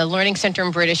in the Learning Center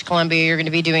in British Columbia? You're going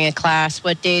to be doing a class.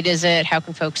 What date is it? How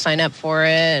can folks sign up for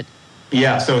it?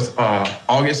 Yeah, so it's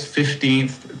August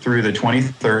 15th through the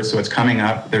 23rd, so it's coming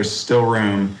up. There's still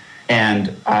room.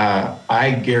 And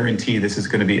I guarantee this is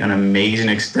going to be an amazing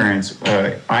experience.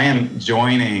 I am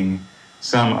joining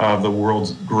some of the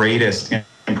world's greatest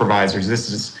improvisers.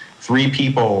 This is 3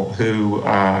 people who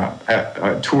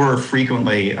tour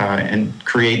frequently and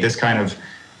create this kind of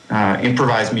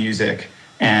improvised music.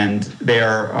 And they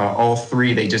are all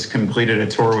 3. They just completed a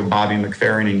tour with Bobby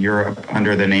McFerrin in Europe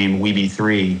under the name We Be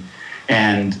 3.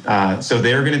 And so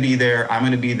they're going to be there. I'm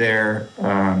going to be there.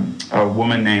 A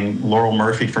woman named Laurel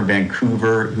Murphy from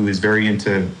Vancouver, who is very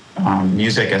into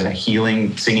music as a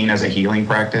singing as a healing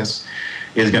practice,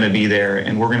 is going to be there.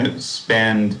 And we're going to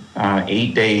spend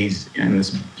 8 days in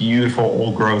this beautiful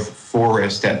old growth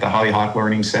forest at the Hollyhock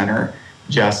Learning Center,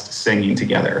 just singing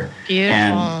together. Beautiful.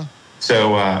 And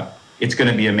so it's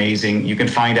going to be amazing. You can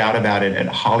find out about it at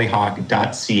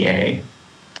hollyhock.ca.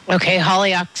 Okay,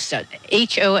 Hollyhock's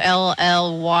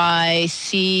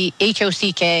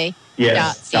HOLLYCHOCK.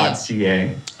 Yes,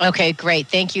 .ca. Okay, great.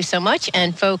 Thank you so much.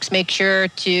 And folks, make sure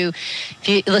to, if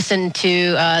you listen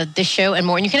to this show and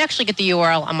more, and you can actually get the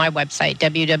URL on my website,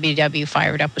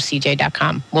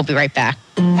 www.firedupwithcj.com. We'll be right back.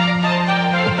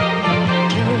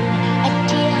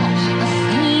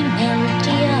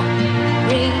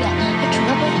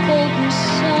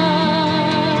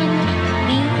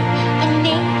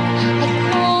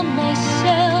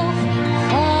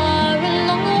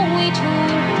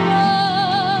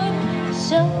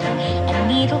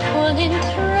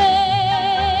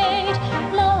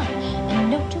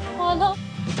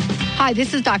 Hi,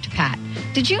 this is Dr. Pat.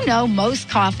 Did you know most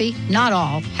coffee, not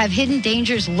all, have hidden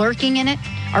dangers lurking in it?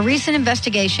 A recent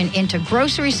investigation into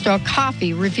grocery store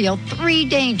coffee revealed 3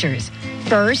 dangers.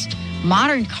 First,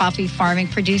 modern coffee farming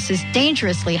produces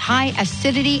dangerously high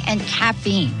acidity and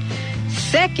caffeine.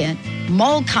 Second,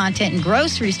 mold content in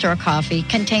grocery store coffee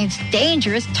contains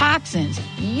dangerous toxins.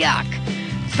 Yuck.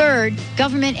 Third,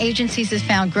 government agencies have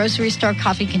found grocery store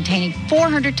coffee containing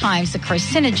 400 times the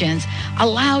carcinogens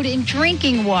allowed in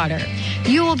drinking water.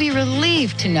 You will be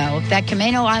relieved to know that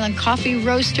Camino Island Coffee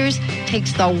Roasters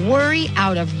takes the worry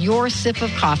out of your sip of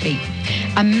coffee.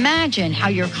 Imagine how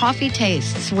your coffee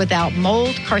tastes without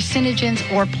mold, carcinogens,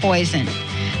 or poison.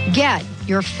 Get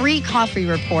your free coffee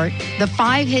report, The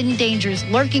 5 Hidden Dangers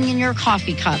Lurking in Your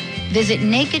Coffee Cup. Visit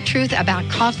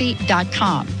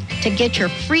nakedtruthaboutcoffee.com to get your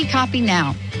free copy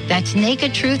now. That's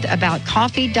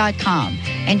nakedtruthaboutcoffee.com.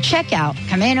 And check out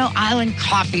Camino Island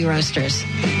Coffee Roasters.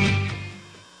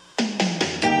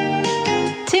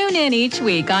 Tune in each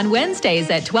week on Wednesdays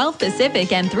at 12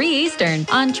 Pacific and 3 Eastern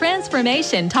on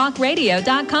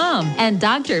TransformationTalkRadio.com. And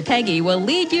Dr. Peggy will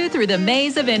lead you through the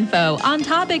maze of info on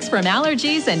topics from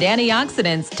allergies and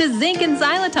antioxidants to zinc and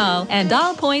xylitol and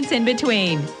all points in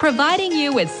between, providing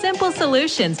you with simple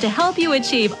solutions to help you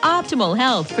achieve optimal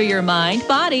health for your mind,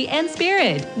 body, and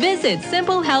spirit. Visit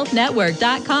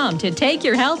SimpleHealthNetwork.com to take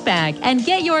your health back and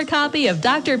get your copy of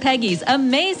Dr. Peggy's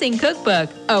amazing cookbook,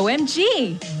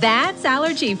 OMG, That's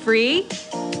Allergy Free.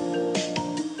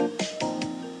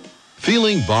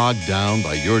 Feeling bogged down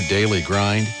by your daily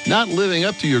grind? Not living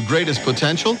up to your greatest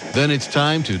potential? Then it's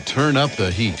time to turn up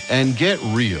the heat and get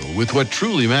real with what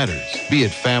truly matters. Be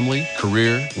it family,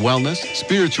 career, wellness,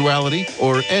 spirituality,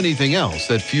 or anything else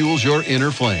that fuels your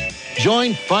inner flame.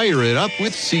 Join Fire It Up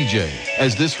with CJ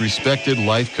as this respected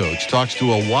life coach talks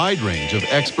to a wide range of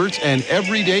experts and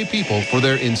everyday people for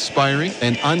their inspiring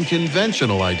and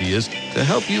unconventional ideas to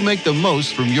help you make the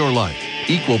most from your life.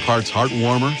 Equal parts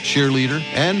heartwarmer, cheerleader,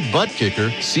 and butt kicker,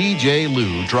 CJ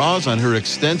Liu draws on her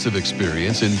extensive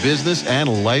experience in business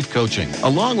and life coaching,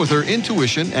 along with her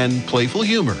intuition and playful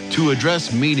humor, to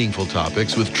address meaningful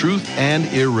topics with truth and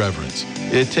irreverence.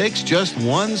 It takes just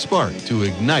one spark to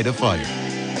ignite a fire.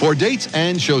 For dates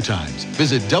and showtimes,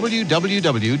 visit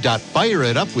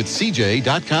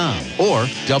www.fireitupwithcj.com or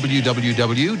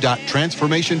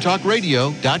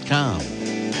www.transformationtalkradio.com.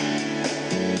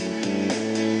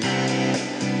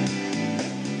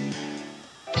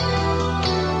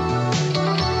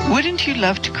 Wouldn't you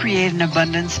love to create an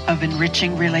abundance of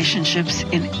enriching relationships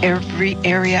in every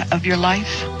area of your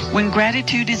life? When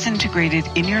gratitude is integrated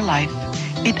in your life,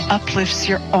 it uplifts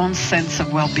your own sense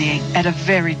of well-being at a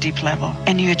very deep level,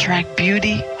 and you attract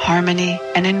beauty, harmony,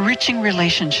 and enriching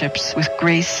relationships with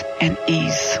grace and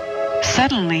ease.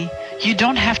 Suddenly, you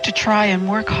don't have to try and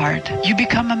work hard. You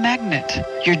become a magnet.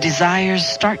 Your desires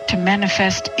start to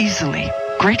manifest easily.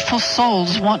 Grateful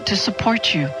souls want to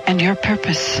support you and your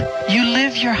purpose. You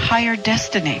live your higher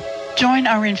destiny. Join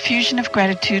our Infusion of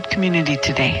Gratitude community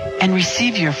today and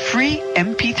receive your free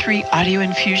MP3 audio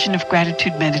infusion of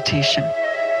gratitude meditation.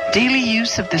 Daily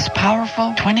use of this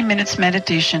powerful 20 minutes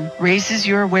meditation raises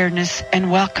your awareness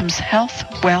and welcomes health,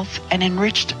 wealth, and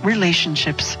enriched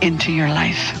relationships into your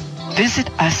life. Visit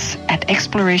us at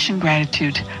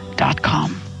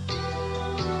explorationgratitude.com.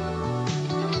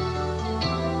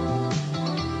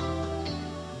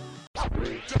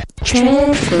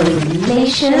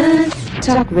 Transformation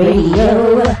Talk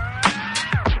Radio.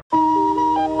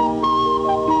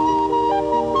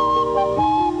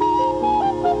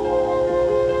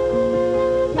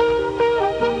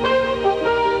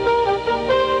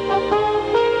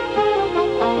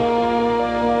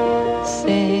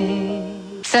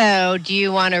 So, do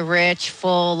you want a rich,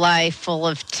 full life full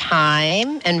of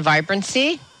time and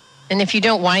vibrancy? And if you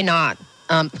don't, why not?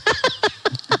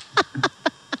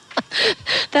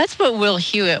 That's what Will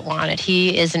Hewett wanted.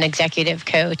 He is an executive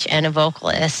coach and a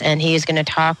vocalist, and he is going to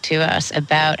talk to us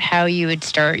about how you would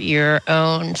start your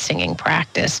own singing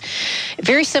practice.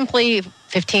 Very simply,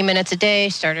 15 minutes a day,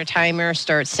 start a timer,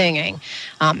 start singing,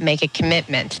 make a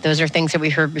commitment. Those are things that we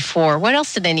heard before. What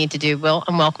else do they need to do, Will?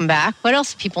 And welcome back. What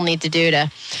else do people need to do to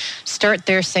start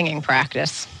their singing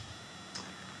practice?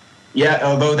 Yeah,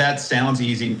 although that sounds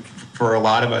easy, for a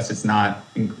lot of us, it's not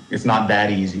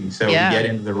that easy. So we get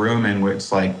into the room and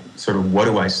it's like, sort of, what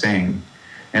do I sing?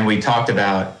 And we talked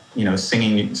about,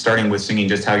 singing, starting with singing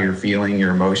just how you're feeling,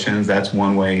 your emotions. That's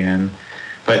one way in.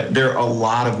 But there are a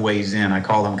lot of ways in. I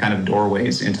call them kind of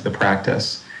doorways into the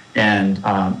practice. And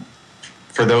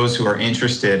for those who are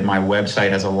interested, my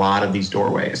website has a lot of these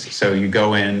doorways. So you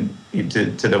go in to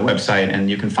the website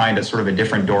and you can find a sort of a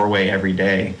different doorway every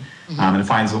day, and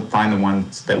find the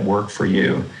ones that work for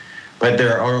you. But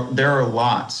there are a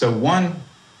lot. So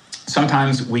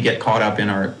sometimes we get caught up in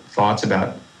our thoughts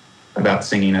about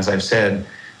singing, as I've said.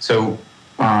 So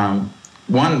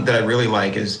one that I really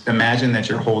like is imagine that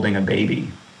you're holding a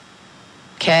baby.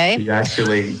 Okay. You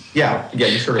actually,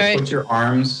 you sort of put your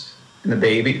arms in the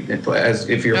baby as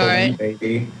if you're holding a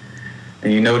baby,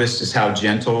 and you notice just how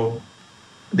gentle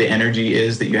the energy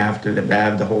is that you have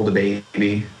to hold a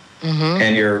baby.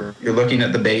 And you're looking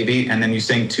at the baby, and then you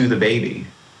sing to the baby.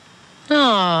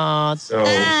 Oh, so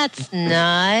that's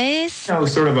nice.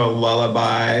 Sort of a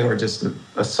lullaby or just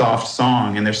a soft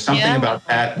song. And there's something about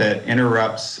that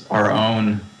interrupts our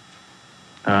own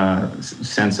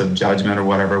sense of judgment or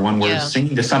whatever when we're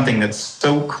singing to something that's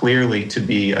so clearly to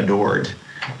be adored.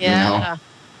 Yeah,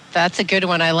 that's a good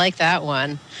one. I like that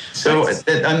one. So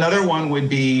another one would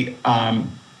be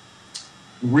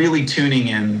really tuning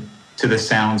in to the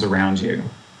sounds around you.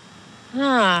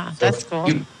 That's cool.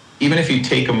 Even if you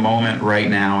take a moment right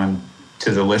now, and to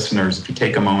the listeners, if you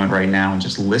take a moment right now and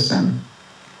just listen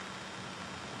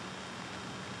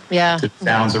to the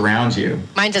sounds around you.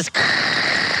 Mine just...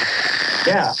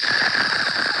 Yeah.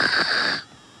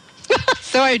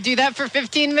 So I do that for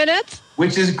 15 minutes?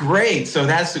 Which is great. So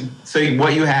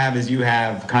what you have is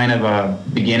kind of a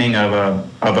beginning of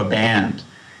a band.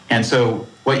 And so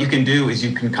what you can do is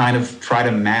you can kind of try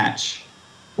to match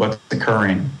what's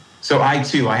occurring. So I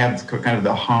have kind of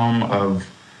the hum of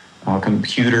a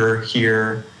computer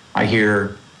here. I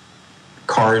hear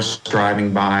cars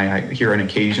driving by. I hear an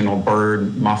occasional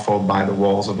bird muffled by the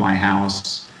walls of my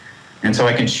house. And so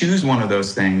I can choose one of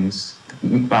those things.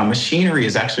 Machinery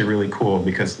is actually really cool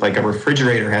because like a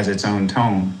refrigerator has its own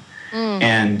tone.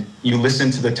 And you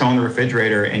listen to the tone of the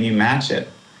refrigerator and you match it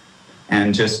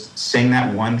and just sing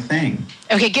that one thing.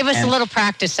 Okay, give us a little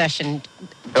practice session.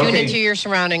 Tune into your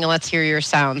surrounding and let's hear your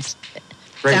sounds.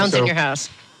 Great. Sounds in your house.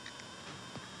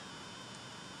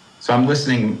 So I'm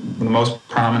listening, the most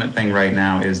prominent thing right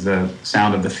now is the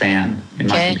sound of the fan in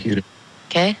my computer.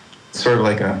 Okay. It's sort of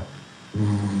like a...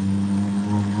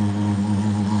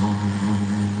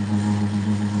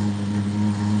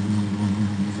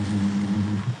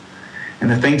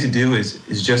 And the thing to do is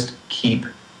just keep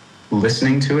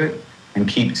listening to it and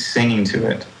keep singing to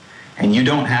it. And you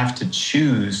don't have to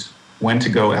choose when to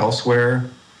go elsewhere.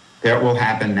 That will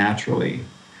happen naturally.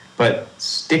 But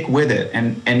stick with it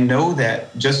and know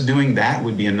that just doing that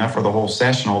would be enough for the whole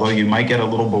session, although you might get a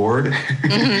little bored.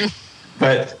 Mm-hmm.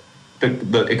 But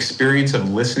the experience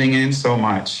of listening in so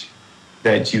much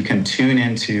that you can tune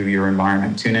into your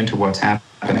environment, tune into what's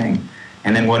happening.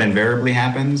 And then what invariably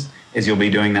happens is you'll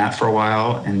be doing that for a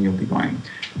while and you'll be going...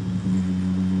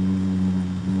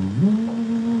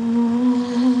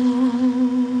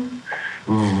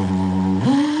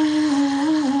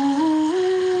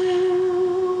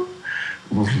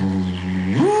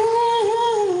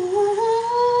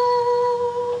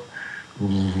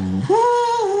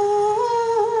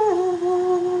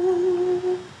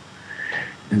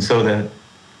 And so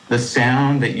the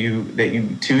sound that you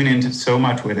tune into so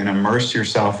much with and immerse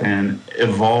yourself in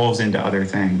evolves into other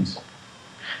things.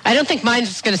 I don't think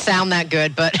mine's going to sound that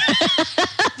good, but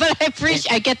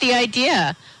I get the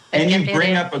idea. And you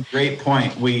bring up a great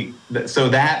point. So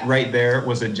that right there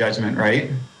was a judgment, right?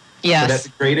 Yes. So that's a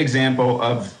great example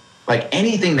of like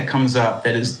anything that comes up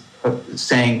that is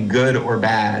saying good or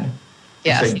bad.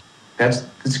 Yes.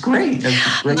 That's great.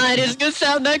 That's great. Mine isn't going to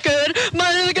sound that good.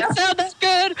 Mine isn't going to sound that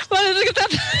good. Mine isn't going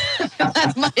to sound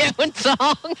That's my own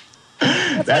song.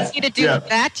 That's what you to do with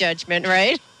that judgment,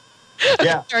 right?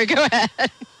 Yeah. Sorry, go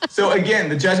ahead. So again,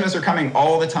 the judgments are coming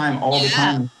all the time. The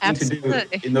thing absolutely.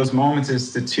 to do in those moments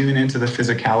is to tune into the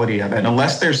physicality of it.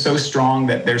 Unless they're so strong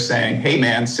that they're saying, hey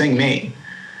man, sing me.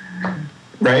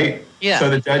 Right? Yeah. So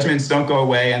the judgments don't go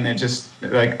away and they're just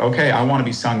like, okay, I want to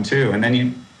be sung too. And then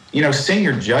you sing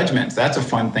your judgments. That's a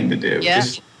fun thing to do. Yeah.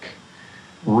 Just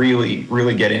really,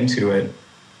 really get into it.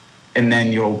 And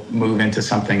then you'll move into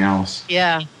something else.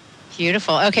 Yeah.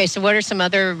 Beautiful. Okay, so what are some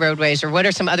other roadways or what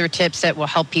are some other tips that will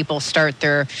help people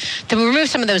to remove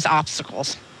some of those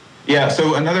obstacles? Yeah,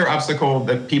 so another obstacle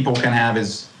that people can have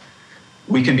is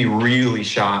we can be really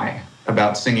shy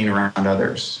about singing around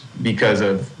others because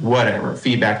of whatever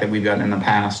feedback that we've gotten in the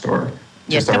past or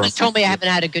yes, someone told me I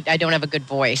don't have a good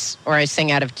voice or I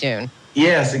sing out of tune.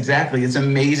 Yes, exactly. It's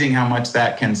amazing how much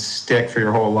that can stick for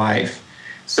your whole life.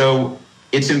 So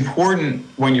it's important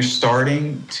when you're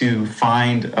starting to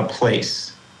find a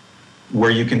place where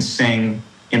you can sing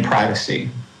in privacy.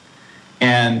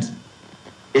 And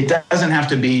it doesn't have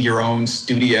to be your own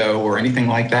studio or anything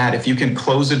like that. If you can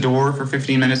close a door for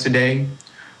 15 minutes a day,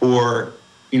 or,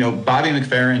 Bobby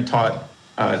McFerrin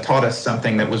taught us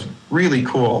something that was really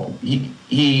cool.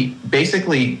 He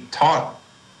basically taught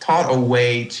a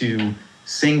way to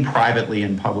sing privately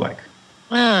in public.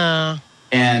 Wow.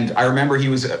 And I remember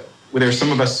there were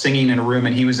some of us singing in a room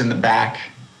and he was in the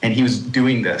back and he was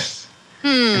doing this.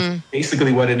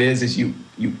 Basically what it is you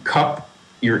cup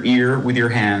your ear with your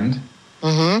hand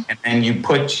and then you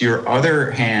put your other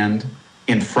hand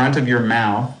in front of your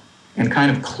mouth and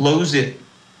kind of close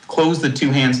the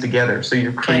two hands together. So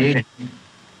you're creating.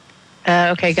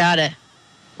 Okay, got it.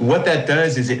 What that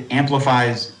does is it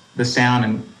amplifies the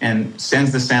sound and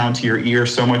sends the sound to your ear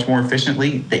so much more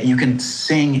efficiently that you can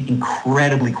sing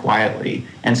incredibly quietly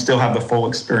and still have the full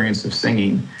experience of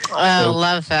singing. I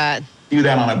love that. Do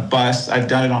that on a bus. I've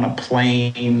done it on a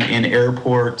plane, in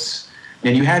airports.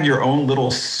 And you have your own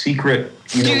little secret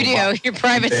studio, your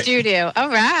private studio. All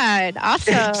right.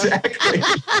 Awesome. Exactly.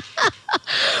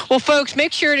 Well, folks,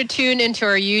 make sure to tune into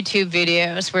our YouTube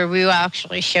videos where we will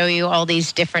actually show you all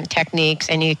these different techniques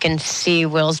and you can see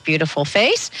Will's beautiful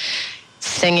face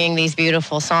singing these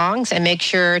beautiful songs. And make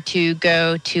sure to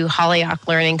go to Holyoke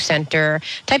Learning Center.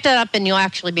 Type that up and you'll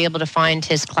actually be able to find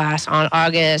his class on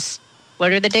August.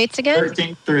 What are the dates again?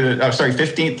 15th through the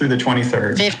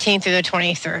 23rd. 15th through the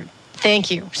 23rd.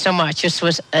 Thank you so much. This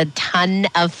was a ton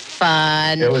of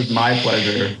fun. It was my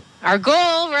pleasure. Our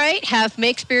goal, right?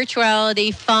 Make spirituality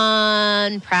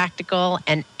fun, practical,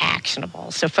 and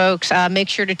actionable. So, folks, make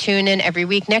sure to tune in every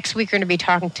week. Next week, we're going to be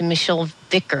talking to Michelle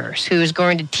Vickers, who is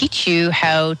going to teach you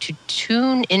how to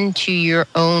tune into your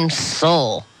own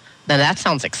soul. Now, that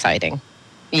sounds exciting.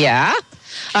 Yeah?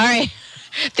 All right.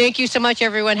 Thank you so much,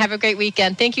 everyone. Have a great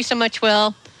weekend. Thank you so much,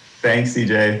 Will. Thanks,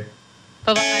 CJ.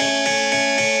 Bye-bye.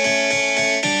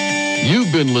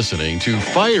 You've been listening to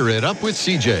Fire It Up with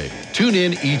CJ. Tune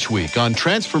in each week on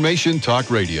Transformation Talk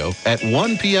Radio at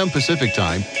 1 p.m. Pacific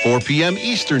Time, 4 p.m.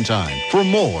 Eastern Time for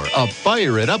more of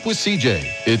Fire It Up with CJ.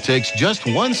 It takes just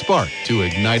one spark to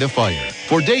ignite a fire.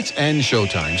 For dates and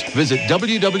showtimes, visit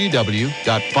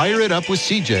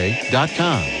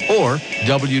www.fireitupwithcj.com or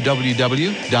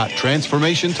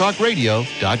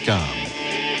www.transformationtalkradio.com.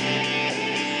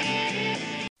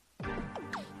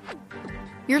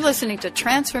 You're listening to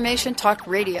Transformation Talk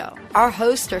Radio. Our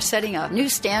hosts are setting a new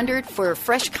standard for a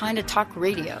fresh kind of talk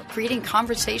radio, creating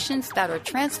conversations that are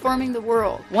transforming the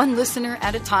world, one listener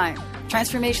at a time.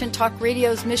 Transformation Talk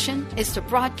Radio's mission is to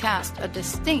broadcast a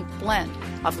distinct blend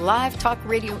of live talk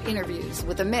radio interviews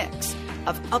with a mix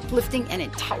of uplifting and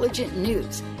intelligent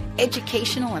news,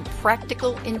 educational and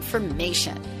practical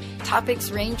information.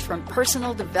 Topics range from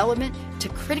personal development to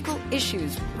critical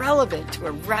issues relevant to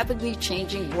a rapidly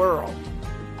changing world.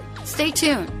 Stay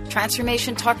tuned.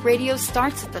 Transformation Talk Radio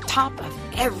starts at the top of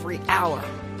every hour.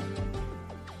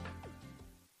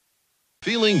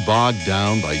 Feeling bogged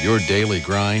down by your daily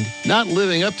grind? Not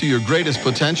living up to your greatest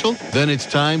potential? Then it's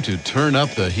time to turn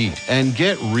up the heat and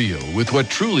get real with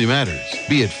what truly matters.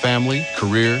 Be it family,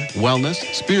 career, wellness,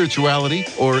 spirituality,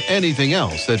 or anything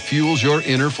else that fuels your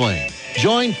inner flame.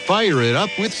 Join Fire It Up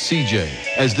with CJ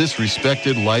as this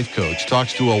respected life coach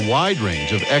talks to a wide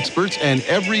range of experts and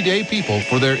everyday people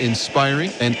for their inspiring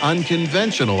and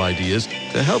unconventional ideas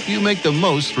to help you make the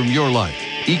most from your life.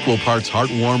 Equal parts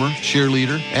heartwarmer,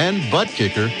 cheerleader, and butt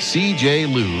kicker, CJ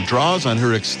Liu draws on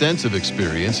her extensive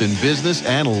experience in business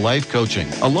and life coaching,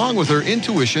 along with her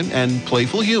intuition and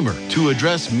playful humor, to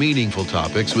address meaningful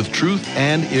topics with truth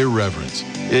and irreverence.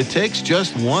 It takes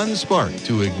just one spark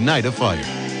to ignite a fire.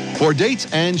 For dates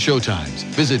and showtimes,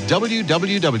 visit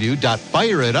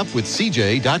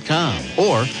www.fireitupwithcj.com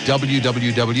or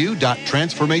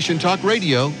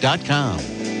www.transformationtalkradio.com.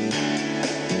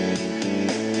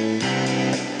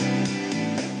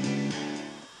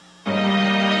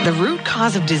 The root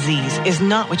cause of disease is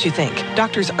not what you think.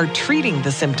 Doctors are treating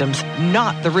the symptoms,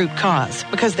 not the root cause,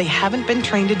 because they haven't been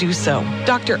trained to do so.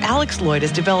 Dr. Alex Lloyd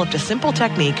has developed a simple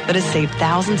technique that has saved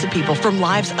thousands of people from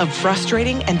lives of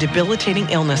frustrating and debilitating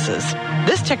illnesses.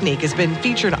 This technique has been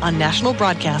featured on national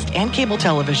broadcast and cable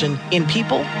television in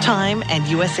People, Time, and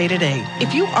USA Today.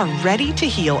 If you are ready to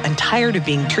heal and tired of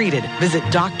being treated, visit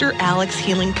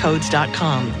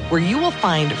dralexhealingcodes.com, where you will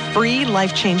find free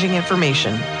life-changing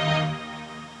information.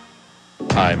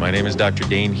 Hi, my name is Dr.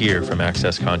 Dane here from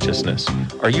Access Consciousness.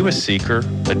 Are you a seeker,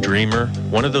 a dreamer,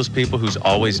 one of those people who's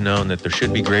always known that there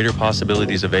should be greater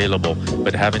possibilities available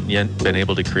but haven't yet been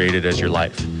able to create it as your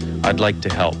life? I'd like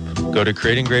to help. Go to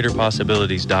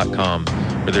creatinggreaterpossibilities.com,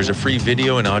 where there's a free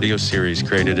video and audio series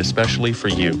created especially for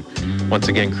you. Once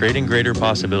again,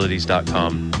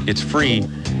 creatinggreaterpossibilities.com. It's free,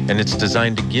 and it's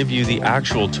designed to give you the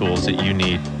actual tools that you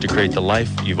need to create the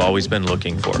life you've always been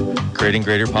looking for.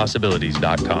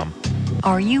 creatinggreaterpossibilities.com.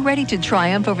 Are you ready to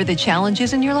triumph over the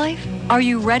challenges in your life? Are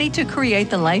you ready to create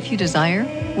the life you desire?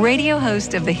 Radio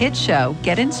host of the hit show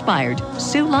Get Inspired,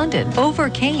 Sue London,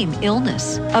 overcame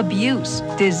illness, abuse,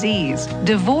 disease,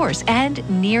 divorce, and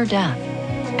near death.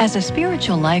 As a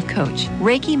spiritual life coach,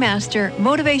 Reiki master,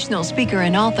 motivational speaker,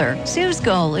 and author, Sue's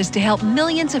goal is to help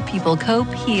millions of people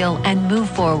cope, heal, and move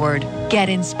forward. Get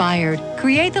inspired.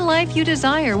 Create the life you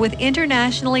desire with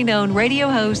internationally known radio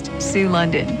host Sue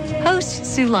London. Host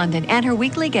Sue London and her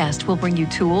weekly guest will bring you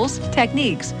tools,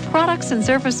 techniques, products, and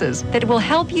services that will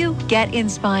help you get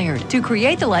inspired to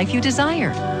create the life you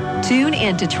desire. Tune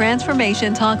in to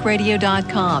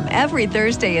TransformationTalkRadio.com every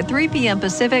Thursday at 3 p.m.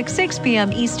 Pacific, 6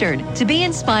 p.m. Eastern to be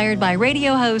inspired by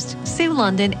radio host Sue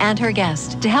London and her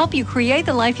guest to help you create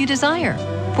the life you desire.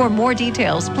 For more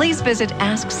details, please visit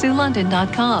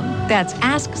AskSueLondon.com. That's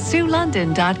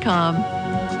AskSueLondon.com.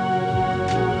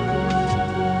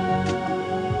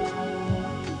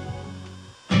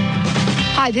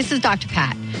 Hi, this is Dr.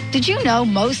 Pat. Did you know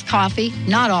most coffee,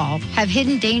 not all, have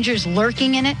hidden dangers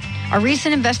lurking in it? A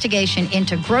recent investigation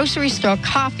into grocery store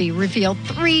coffee revealed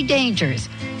 3 dangers.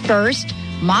 First,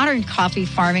 modern coffee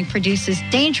farming produces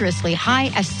dangerously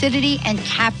high acidity and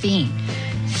caffeine.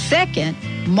 Second,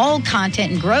 mold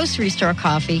content in grocery store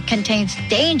coffee contains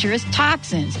dangerous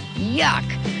toxins. Yuck.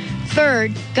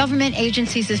 Third, government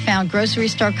agencies have found grocery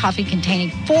store coffee containing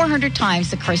 400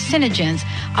 times the carcinogens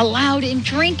allowed in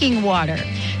drinking water.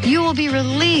 You will be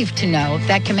relieved to know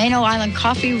that Camano Island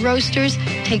Coffee Roasters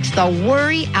takes the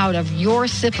worry out of your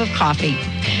sip of coffee.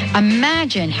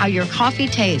 Imagine how your coffee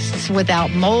tastes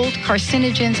without mold,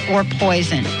 carcinogens, or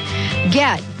poison.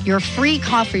 Get your free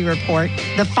coffee report,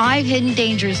 The 5 Hidden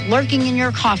Dangers Lurking in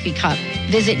Your Coffee Cup.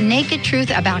 Visit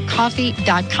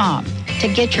nakedtruthaboutcoffee.com to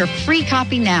get your free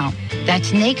copy now.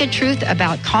 That's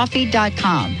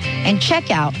nakedtruthaboutcoffee.com. And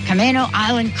check out Camano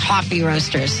Island Coffee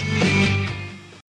Roasters.